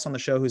somebody else on the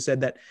show who said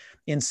that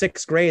in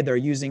 6th grade, they're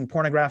using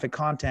pornographic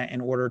content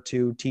in order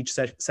to teach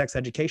sex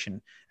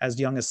education as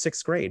young as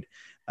 6th grade.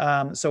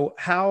 So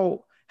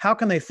how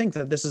can they think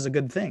that this is a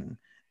good thing?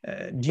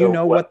 Do you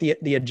know what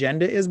the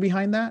agenda is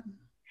behind that?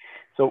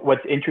 So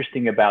what's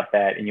interesting about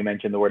that, and you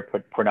mentioned the word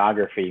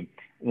pornography,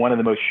 one of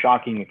the most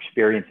shocking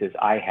experiences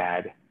I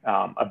had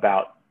on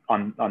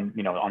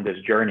this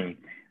journey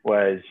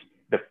was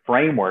the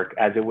framework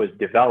as it was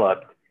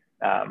developed.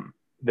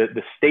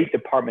 The State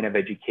Department of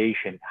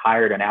Education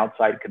hired an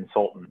outside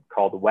consultant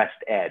called West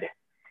Ed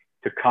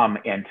to come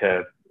and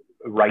to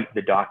write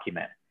the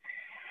document.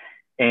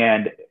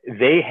 And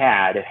they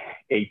had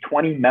a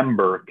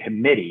 20-member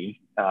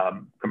committee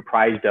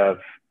comprised of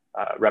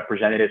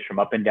representatives from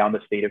up and down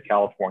the state of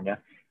California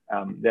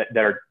that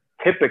are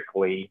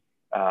typically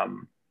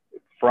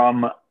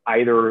from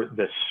either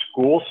the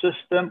school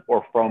system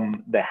or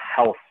from the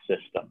health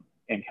system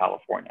in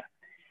California.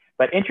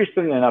 But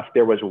interestingly enough,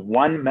 there was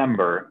one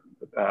member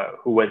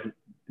who was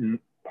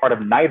part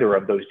of neither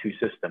of those two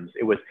systems.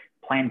 It was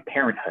Planned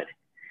Parenthood.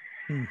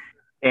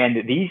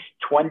 And these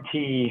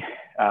 20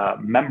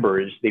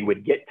 members, they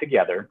would get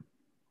together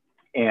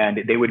and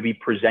they would be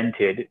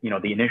presented,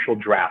 the initial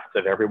drafts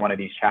of every one of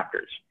these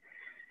chapters.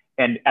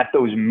 And at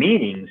those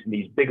meetings,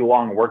 these big,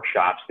 long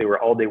workshops, they were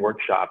all-day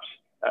workshops,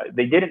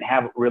 they didn't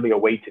have really a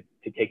way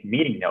to take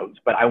meeting notes,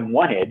 but I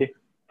wanted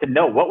to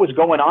know what was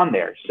going on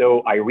there.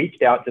 So I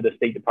reached out to the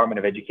State Department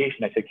of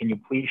Education. I said, can you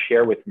please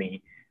share with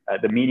me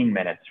the meeting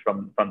minutes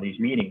from these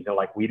meetings? They're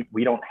like,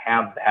 we don't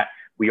have that.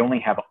 We only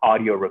have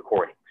audio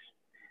recordings.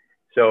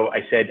 So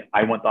I said,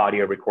 I want the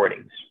audio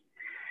recordings.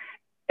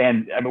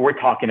 And I mean, we're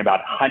talking about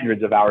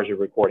hundreds of hours of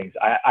recordings.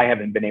 I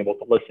haven't been able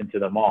to listen to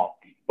them all.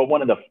 But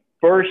one of the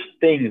first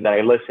things that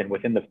I listened,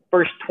 within the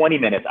first 20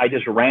 minutes, I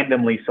just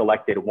randomly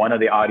selected one of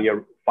the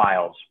audio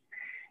files.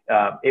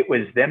 It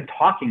was them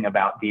talking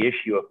about the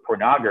issue of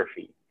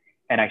pornography.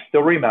 And I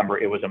still remember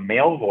it was a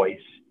male voice.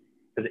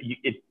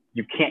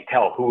 You can't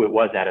tell who it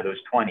was out of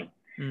those 20.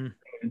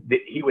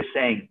 He was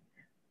saying,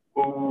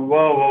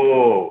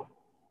 whoa,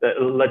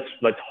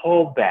 let's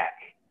hold back.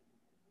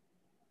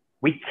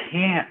 We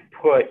can't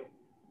put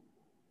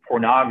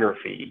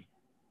pornography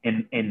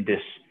in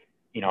this,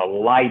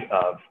 light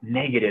of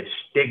negative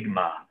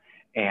stigma.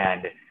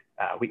 And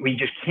we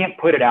just can't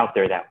put it out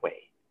there that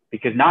way,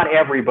 because not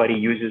everybody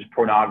uses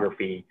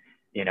pornography,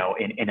 in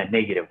a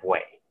negative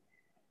way.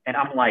 And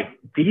I'm like,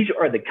 these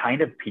are the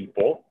kind of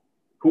people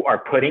who are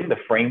putting the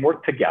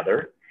framework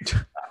together.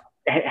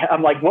 And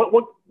I'm like,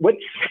 what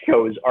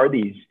sickos are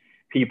these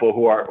people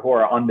who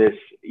are on this,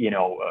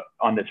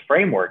 on this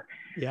framework?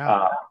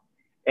 Yeah.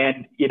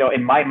 And,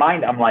 in my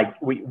mind, I'm like,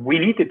 we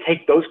need to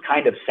take those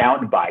kind of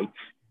sound bites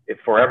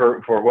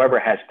for whoever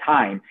has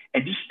time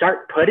and just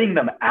start putting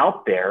them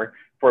out there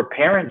for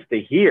parents to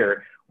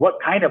hear what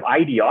kind of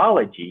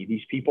ideology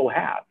these people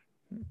have.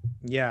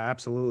 Yeah,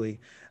 absolutely.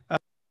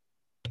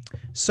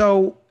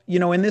 So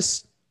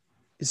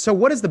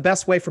what is the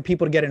best way for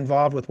people to get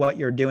involved with what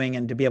you're doing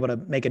and to be able to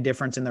make a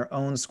difference in their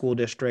own school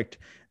district?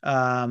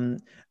 Are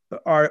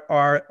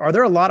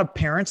there a lot of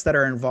parents that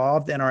are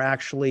involved and are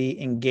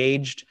actually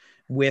engaged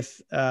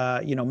with,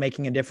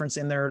 making a difference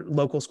in their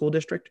local school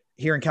district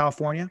here in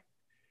California?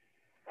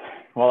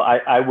 Well,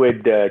 I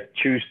would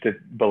choose to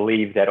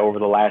believe that over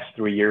the last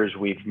 3 years,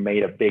 we've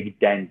made a big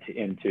dent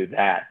into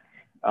that.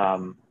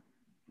 I'm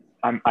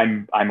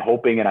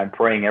hoping and I'm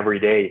praying every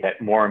day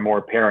that more and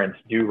more parents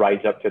do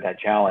rise up to that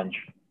challenge.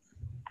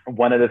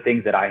 One of the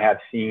things that I have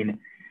seen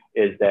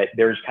is that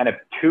there's kind of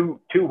two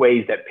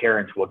ways that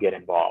parents will get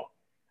involved.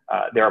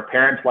 There are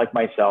parents like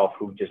myself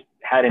who just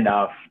had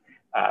enough.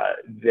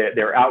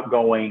 They're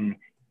outgoing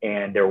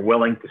and they're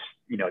willing to,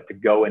 to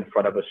go in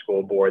front of a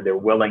school board. They're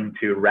willing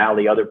to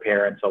rally other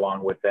parents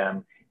along with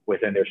them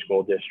within their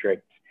school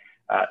districts.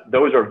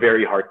 Those are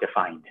very hard to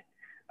find.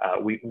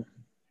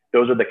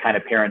 Those are the kind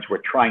of parents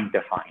we're trying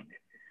to find.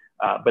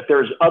 But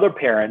there's other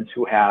parents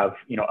who have,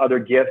 other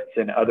gifts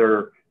and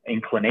other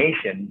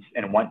inclinations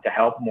and want to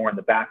help more in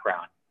the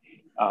background.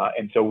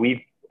 And so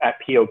at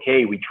POK,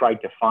 we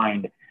tried to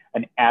find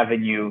an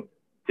avenue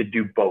to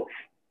do both.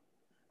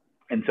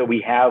 And so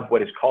we have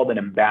what is called an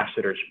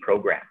ambassadors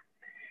program.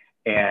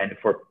 And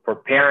for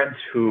parents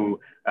who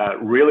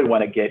really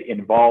want to get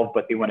involved,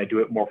 but they want to do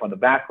it more from the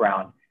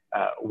background,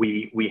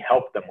 we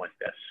help them with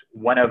this.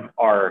 One of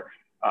our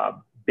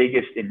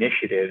biggest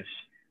initiatives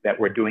that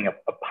we're doing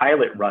a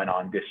pilot run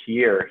on this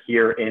year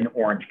here in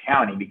Orange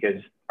County,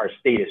 because our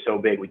state is so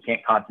big, we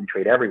can't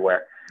concentrate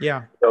everywhere.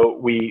 Yeah. So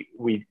we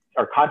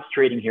are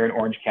concentrating here in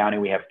Orange County.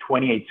 We have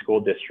 28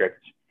 school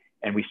districts,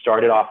 and we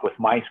started off with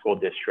my school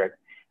district.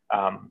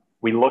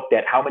 We looked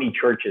at how many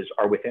churches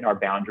are within our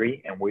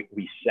boundary, and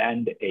we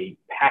send a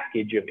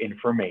package of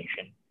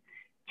information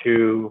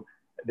to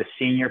the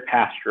senior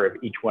pastor of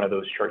each one of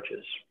those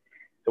churches.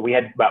 So we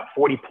had about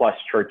 40 plus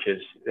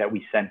churches that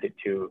we sent it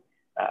to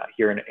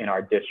here in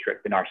our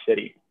district, in our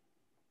city.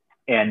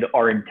 And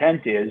our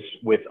intent is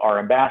with our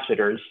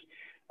ambassadors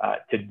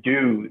to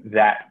do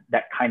that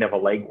kind of a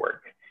legwork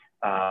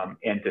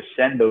and to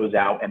send those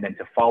out and then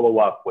to follow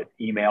up with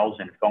emails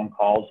and phone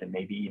calls and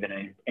maybe even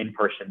an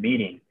in-person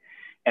meeting.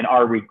 And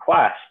our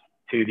request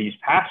to these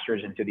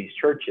pastors and to these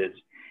churches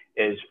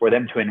is for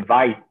them to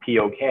invite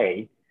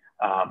POK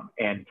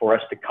and for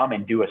us to come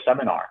and do a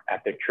seminar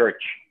at their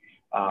church.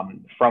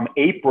 From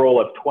April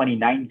of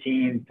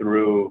 2019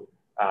 through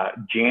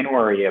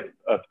January of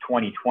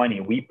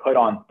 2020, we put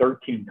on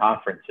 13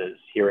 conferences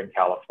here in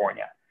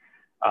California,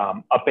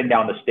 up and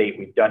down the state.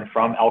 We've done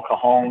from El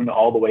Cajon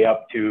all the way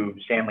up to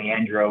San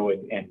Leandro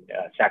and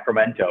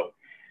Sacramento,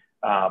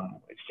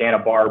 Santa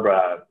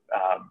Barbara,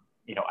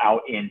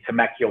 out in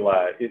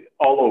Temecula,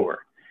 all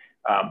over.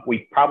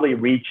 We've probably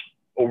reached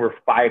over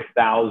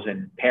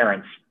 5,000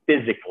 parents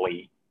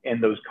physically in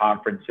those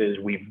conferences.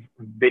 We've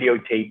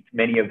videotaped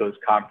many of those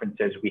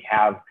conferences. We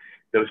have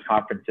those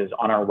conferences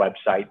on our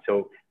website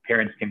so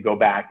parents can go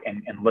back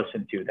and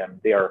listen to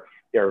them. They're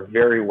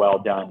very well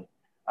done.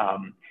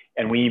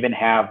 And we even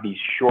have these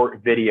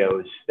short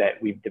videos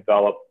that we've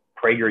developed,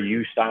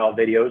 PragerU style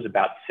videos,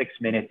 about 6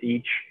 minutes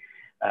each,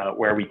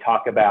 where we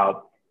talk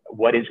about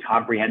what is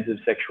comprehensive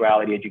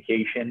sexuality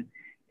education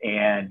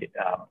and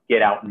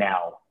Get Out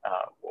Now.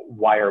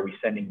 Why are we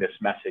sending this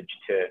message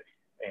to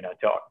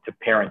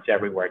parents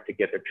everywhere to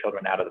get their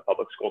children out of the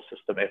public school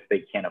system if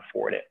they can't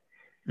afford it?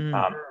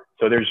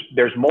 So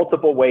there's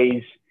multiple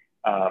ways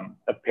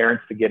of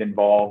parents to get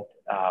involved.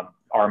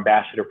 Our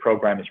ambassador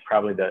program is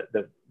probably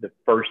the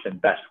first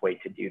and best way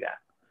to do that.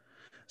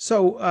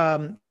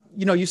 So,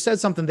 you said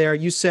something there.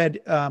 You said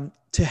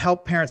to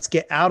help parents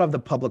get out of the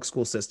public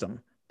school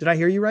system. Did I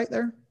hear you right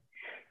there?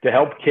 To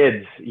help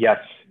kids, yes.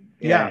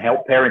 Yeah. And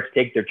help parents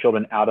take their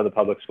children out of the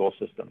public school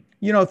system.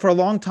 For a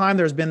long time,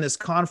 there's been this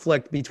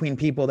conflict between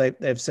people.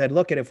 They've said,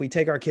 look, if we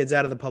take our kids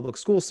out of the public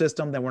school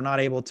system, then we're not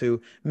able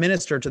to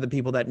minister to the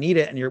people that need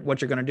it. And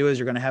what you're going to do is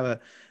you're going to have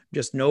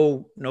just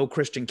no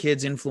Christian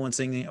kids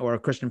influencing or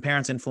Christian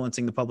parents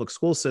influencing the public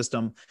school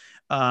system.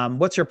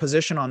 What's your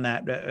position on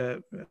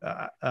that?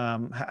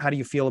 How do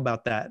you feel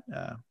about that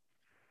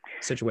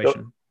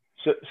situation?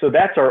 So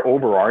that's our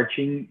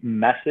overarching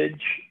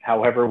message.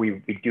 However,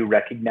 we do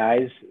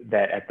recognize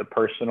that at the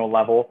personal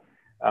level,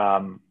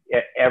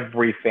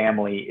 every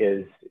family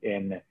is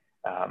in,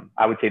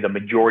 I would say the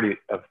majority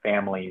of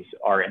families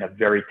are in a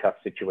very tough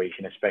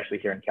situation, especially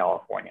here in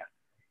California.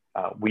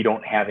 We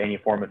don't have any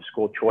form of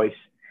school choice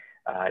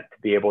to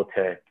be able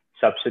to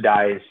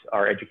subsidize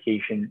our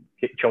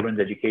children's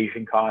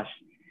education costs.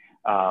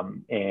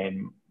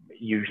 And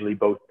usually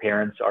both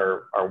parents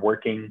are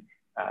working.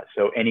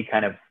 So any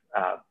kind of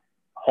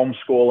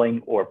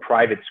homeschooling or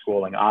private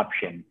schooling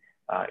option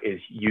is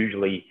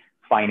usually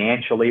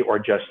financially or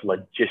just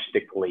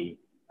logistically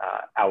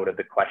out of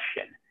the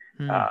question.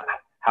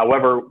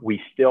 However,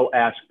 we still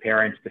ask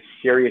parents to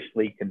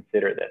seriously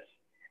consider this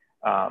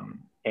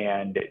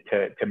and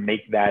to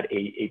make that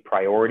a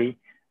priority,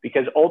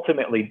 because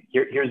ultimately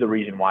here's the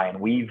reason why. And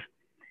we've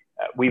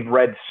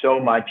read so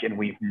much and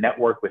we've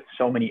networked with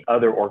so many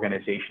other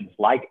organizations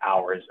like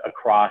ours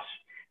across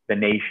the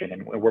nation,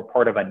 and we're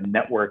part of a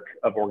network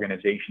of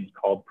organizations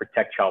called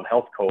Protect Child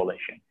Health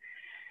Coalition.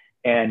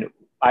 And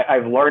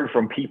I've learned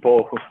from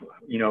people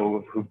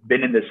who've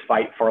been in this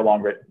fight far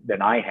longer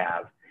than I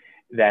have,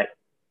 that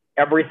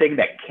everything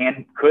that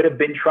could have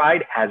been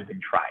tried has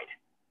been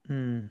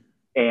tried.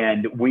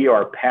 And we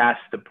are past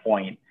the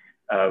point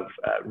of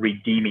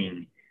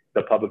redeeming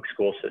the public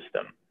school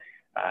system.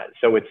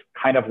 So it's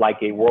kind of like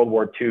a World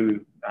War II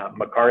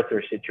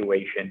MacArthur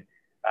situation,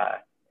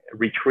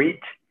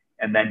 retreat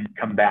and then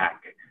come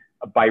back.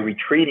 By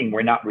retreating,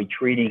 we're not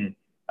retreating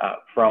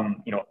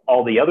from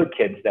all the other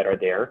kids that are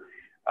there.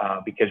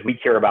 because we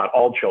care about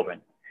all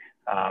children.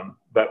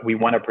 But we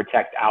want to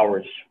protect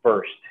ours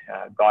first.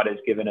 God has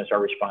given us our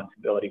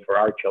responsibility for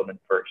our children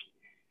first.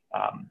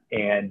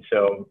 And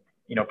so,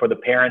 for the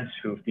parents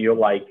who feel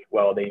like,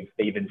 well,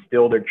 they've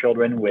instilled their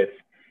children with,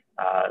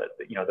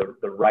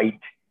 the right,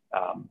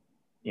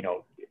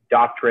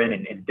 doctrine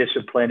and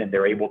discipline, and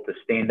they're able to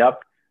stand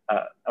up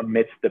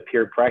amidst the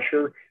peer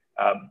pressure,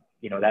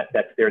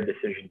 that's their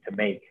decision to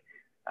make.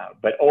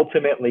 But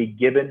ultimately,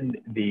 given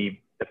the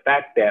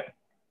fact that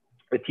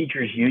the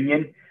teachers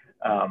union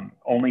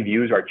only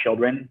views our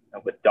children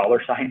with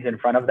dollar signs in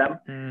front of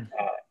them,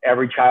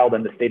 every child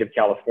in the state of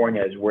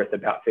California is worth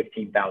about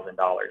 $15,000.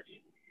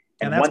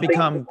 And that's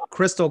become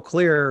crystal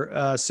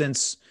clear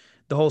since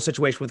the whole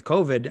situation with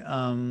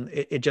COVID.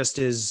 It just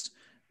is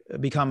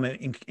become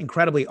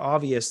incredibly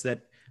obvious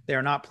that they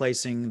are not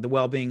placing the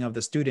well-being of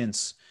the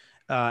students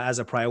as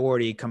a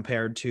priority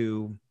compared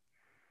to,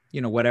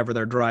 whatever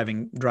their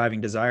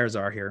driving desires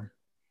are here.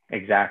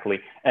 Exactly.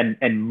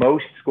 And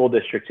most school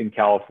districts in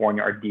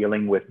California are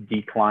dealing with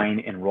decline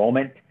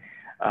enrollment.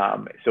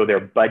 So their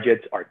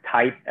budgets are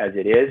tight as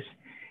it is.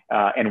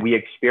 And we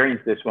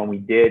experienced this when we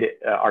did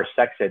our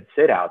sex ed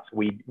sit-outs.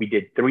 We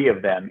did 3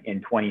 of them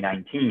in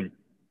 2019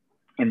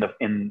 in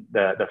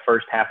the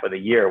first half of the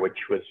year, which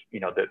was,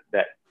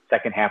 that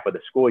second half of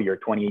the school year,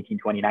 2018,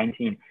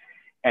 2019.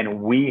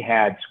 And we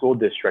had school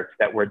districts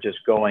that were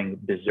just going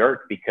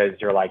berserk because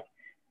they're like,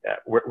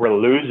 we're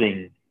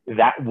losing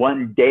that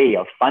one day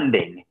of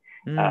funding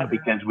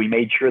because we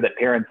made sure that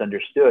parents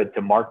understood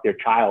to mark their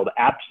child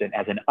absent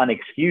as an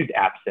unexcused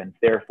absence.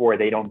 Therefore,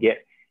 they don't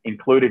get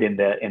included in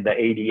the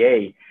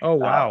ADA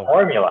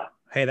formula.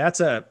 Hey,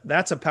 that's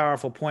a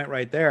powerful point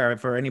right there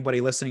for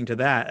anybody listening to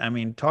that. I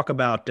mean, talk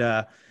about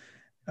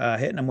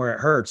hitting them where it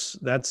hurts.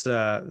 That's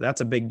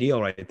a big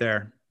deal right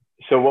there.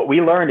 So what we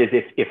learned is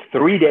if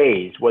 3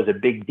 days was a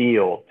big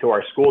deal to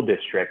our school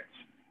districts,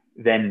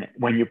 then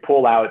when you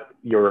pull out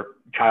your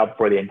child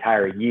for the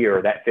entire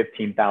year, that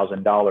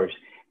 $15,000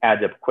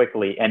 adds up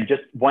quickly. And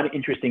just one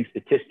interesting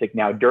statistic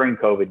now during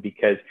COVID,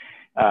 because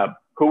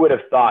who would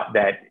have thought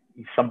that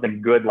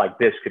something good like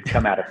this could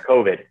come out of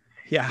COVID?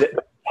 Yeah.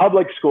 The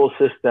public school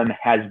system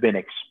has been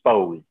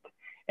exposed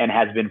and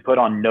has been put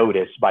on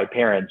notice by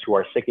parents who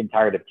are sick and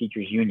tired of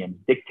teachers' unions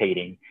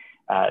dictating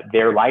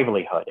their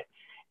livelihood.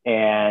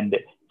 And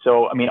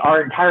so, I mean,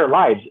 our entire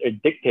lives are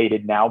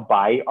dictated now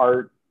by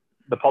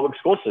the public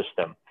school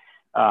system.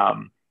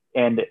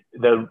 And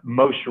the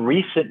most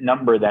recent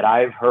number that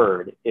I've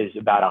heard is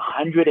about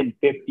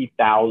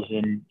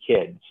 150,000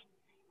 kids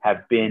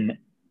have been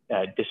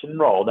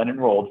disenrolled and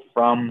enrolled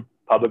from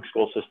public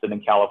school system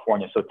in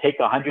California. So take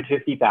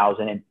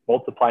 150,000 and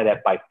multiply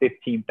that by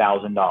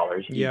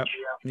 $15,000 each,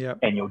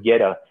 and you'll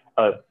get a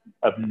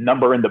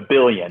number in the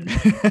billions.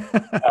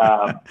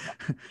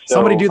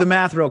 Somebody do the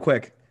math real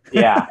quick.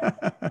 Yeah.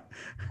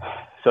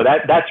 So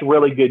that's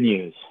really good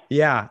news.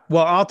 Yeah.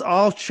 Well,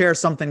 I'll share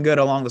something good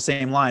along the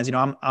same lines.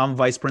 I'm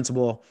vice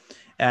principal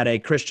at a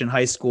Christian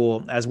high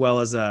school, as well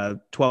as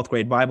a 12th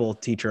grade Bible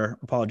teacher,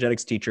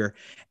 apologetics teacher.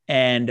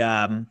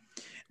 And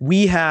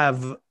we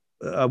have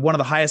one of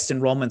the highest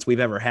enrollments we've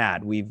ever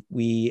had.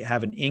 We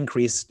have an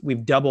increase.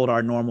 We've doubled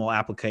our normal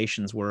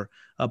applications. We're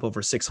up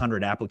over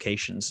 600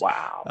 applications.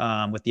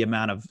 Wow. With the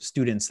amount of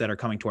students that are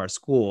coming to our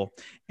school.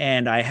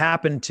 And I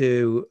happen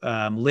to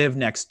live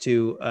next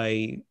to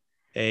a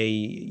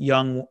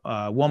young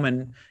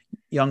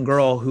young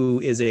girl who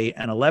is an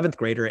 11th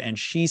grader. And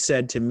she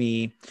said to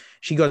me,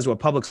 she goes to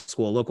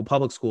a local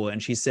public school.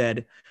 And she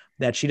said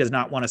that she does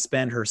not want to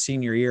spend her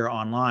senior year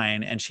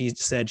online. And she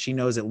said she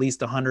knows at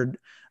least 100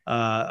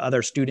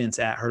 other students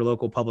at her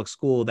local public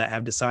school that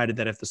have decided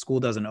that if the school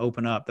doesn't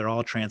open up, they're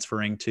all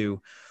transferring to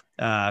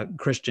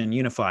Christian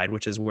Unified,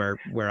 which is where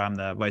I'm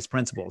the vice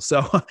principal.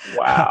 So,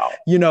 wow.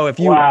 If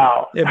you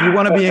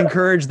want to be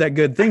encouraged that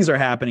good things are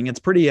happening,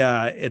 it's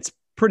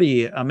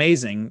pretty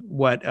amazing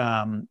what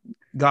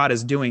God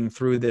is doing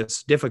through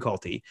this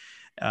difficulty.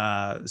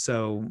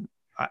 So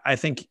I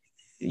think,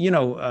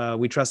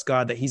 we trust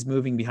God that he's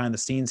moving behind the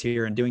scenes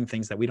here and doing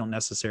things that we don't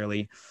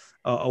necessarily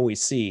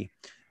always see.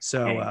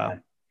 So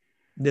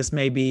this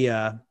may be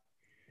the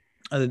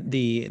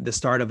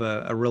start of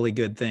a really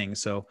good thing.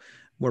 So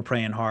we're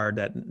praying hard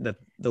that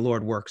the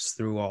Lord works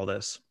through all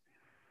this.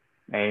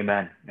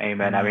 Amen.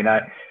 Amen. I mean,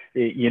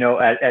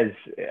 as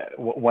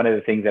one of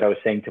the things that I was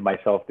saying to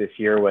myself this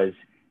year was,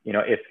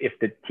 if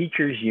the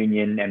teachers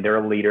union and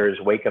their leaders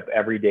wake up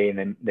every day and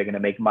then they're going to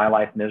make my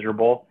life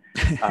miserable,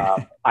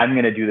 I'm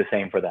going to do the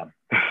same for them.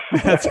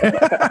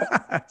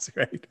 That's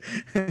great.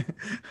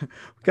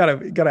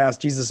 Gotta ask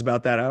Jesus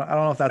about that. I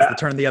don't know if that's the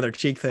turn the other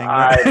cheek thing.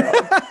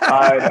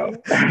 I know.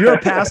 You're a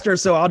pastor,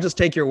 so I'll just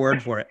take your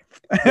word for it.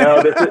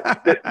 No,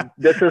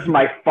 this is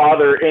my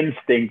father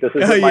instinct. This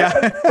is my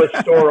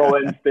pastoral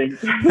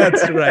instinct.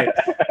 That's right.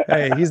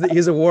 Hey,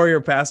 he's a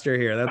warrior pastor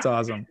here. That's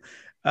awesome.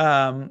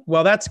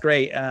 Well, that's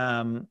great.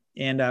 And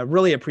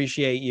really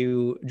appreciate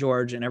you,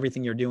 George, and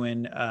everything you're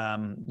doing.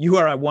 You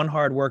are one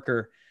hard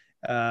worker.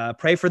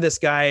 Pray for this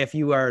guy. If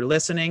you are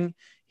listening,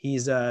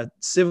 He's a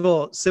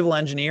civil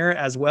engineer,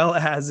 as well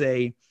as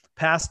a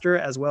pastor,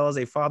 as well as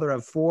a father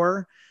of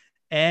four.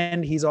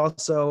 And he's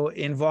also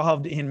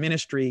involved in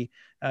ministry,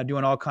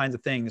 doing all kinds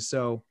of things.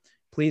 So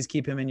please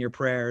keep him in your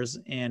prayers.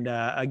 And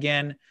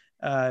again,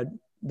 the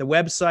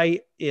website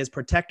is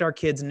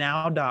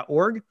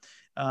protectourkidsnow.org.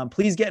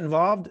 Please get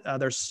involved.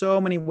 There's so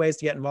many ways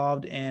to get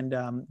involved,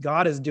 and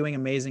God is doing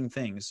amazing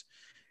things.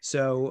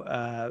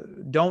 So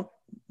don't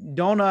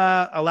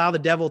allow the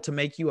devil to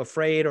make you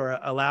afraid, or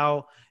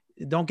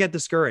don't get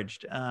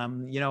discouraged.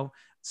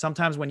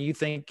 Sometimes when you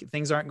think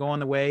things aren't going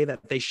the way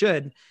that they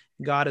should,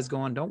 God is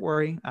going, don't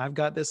worry, I've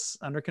got this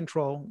under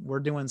control. We're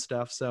doing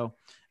stuff. So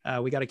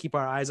we got to keep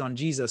our eyes on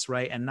Jesus,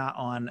 right? And not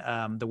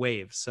on the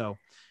waves. So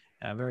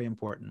very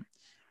important.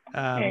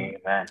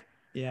 Amen.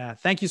 Yeah.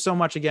 Thank you so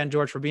much again,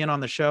 George, for being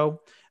on the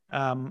show.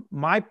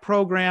 My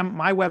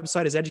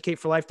website is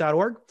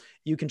educateforlife.org.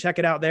 You can check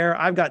it out there.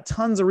 I've got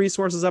tons of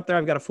resources up there.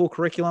 I've got a full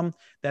curriculum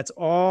that's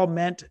all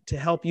meant to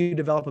help you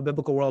develop a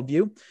biblical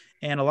worldview.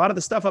 And a lot of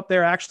the stuff up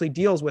there actually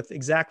deals with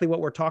exactly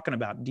what we're talking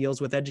about, deals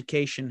with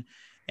education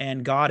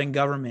and God and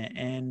government.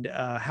 And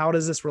how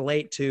does this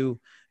relate to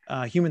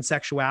human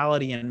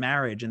sexuality and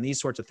marriage and these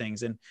sorts of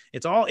things. And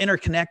it's all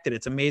interconnected.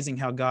 It's amazing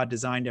how God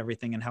designed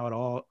everything and how it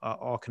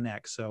all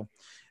connects. So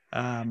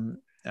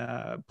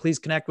please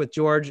connect with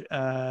George.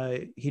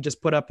 He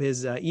just put up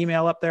his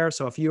email up there.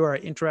 So if you are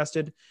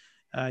interested,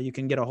 you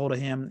can get a hold of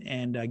him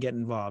and get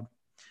involved.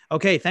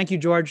 Okay. Thank you,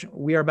 George.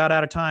 We are about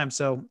out of time.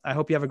 So I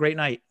hope you have a great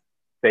night.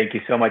 Thank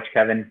you so much,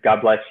 Kevin. God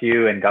bless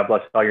you, and God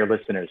bless all your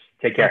listeners.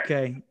 Take care.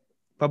 Okay.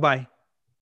 Bye-bye.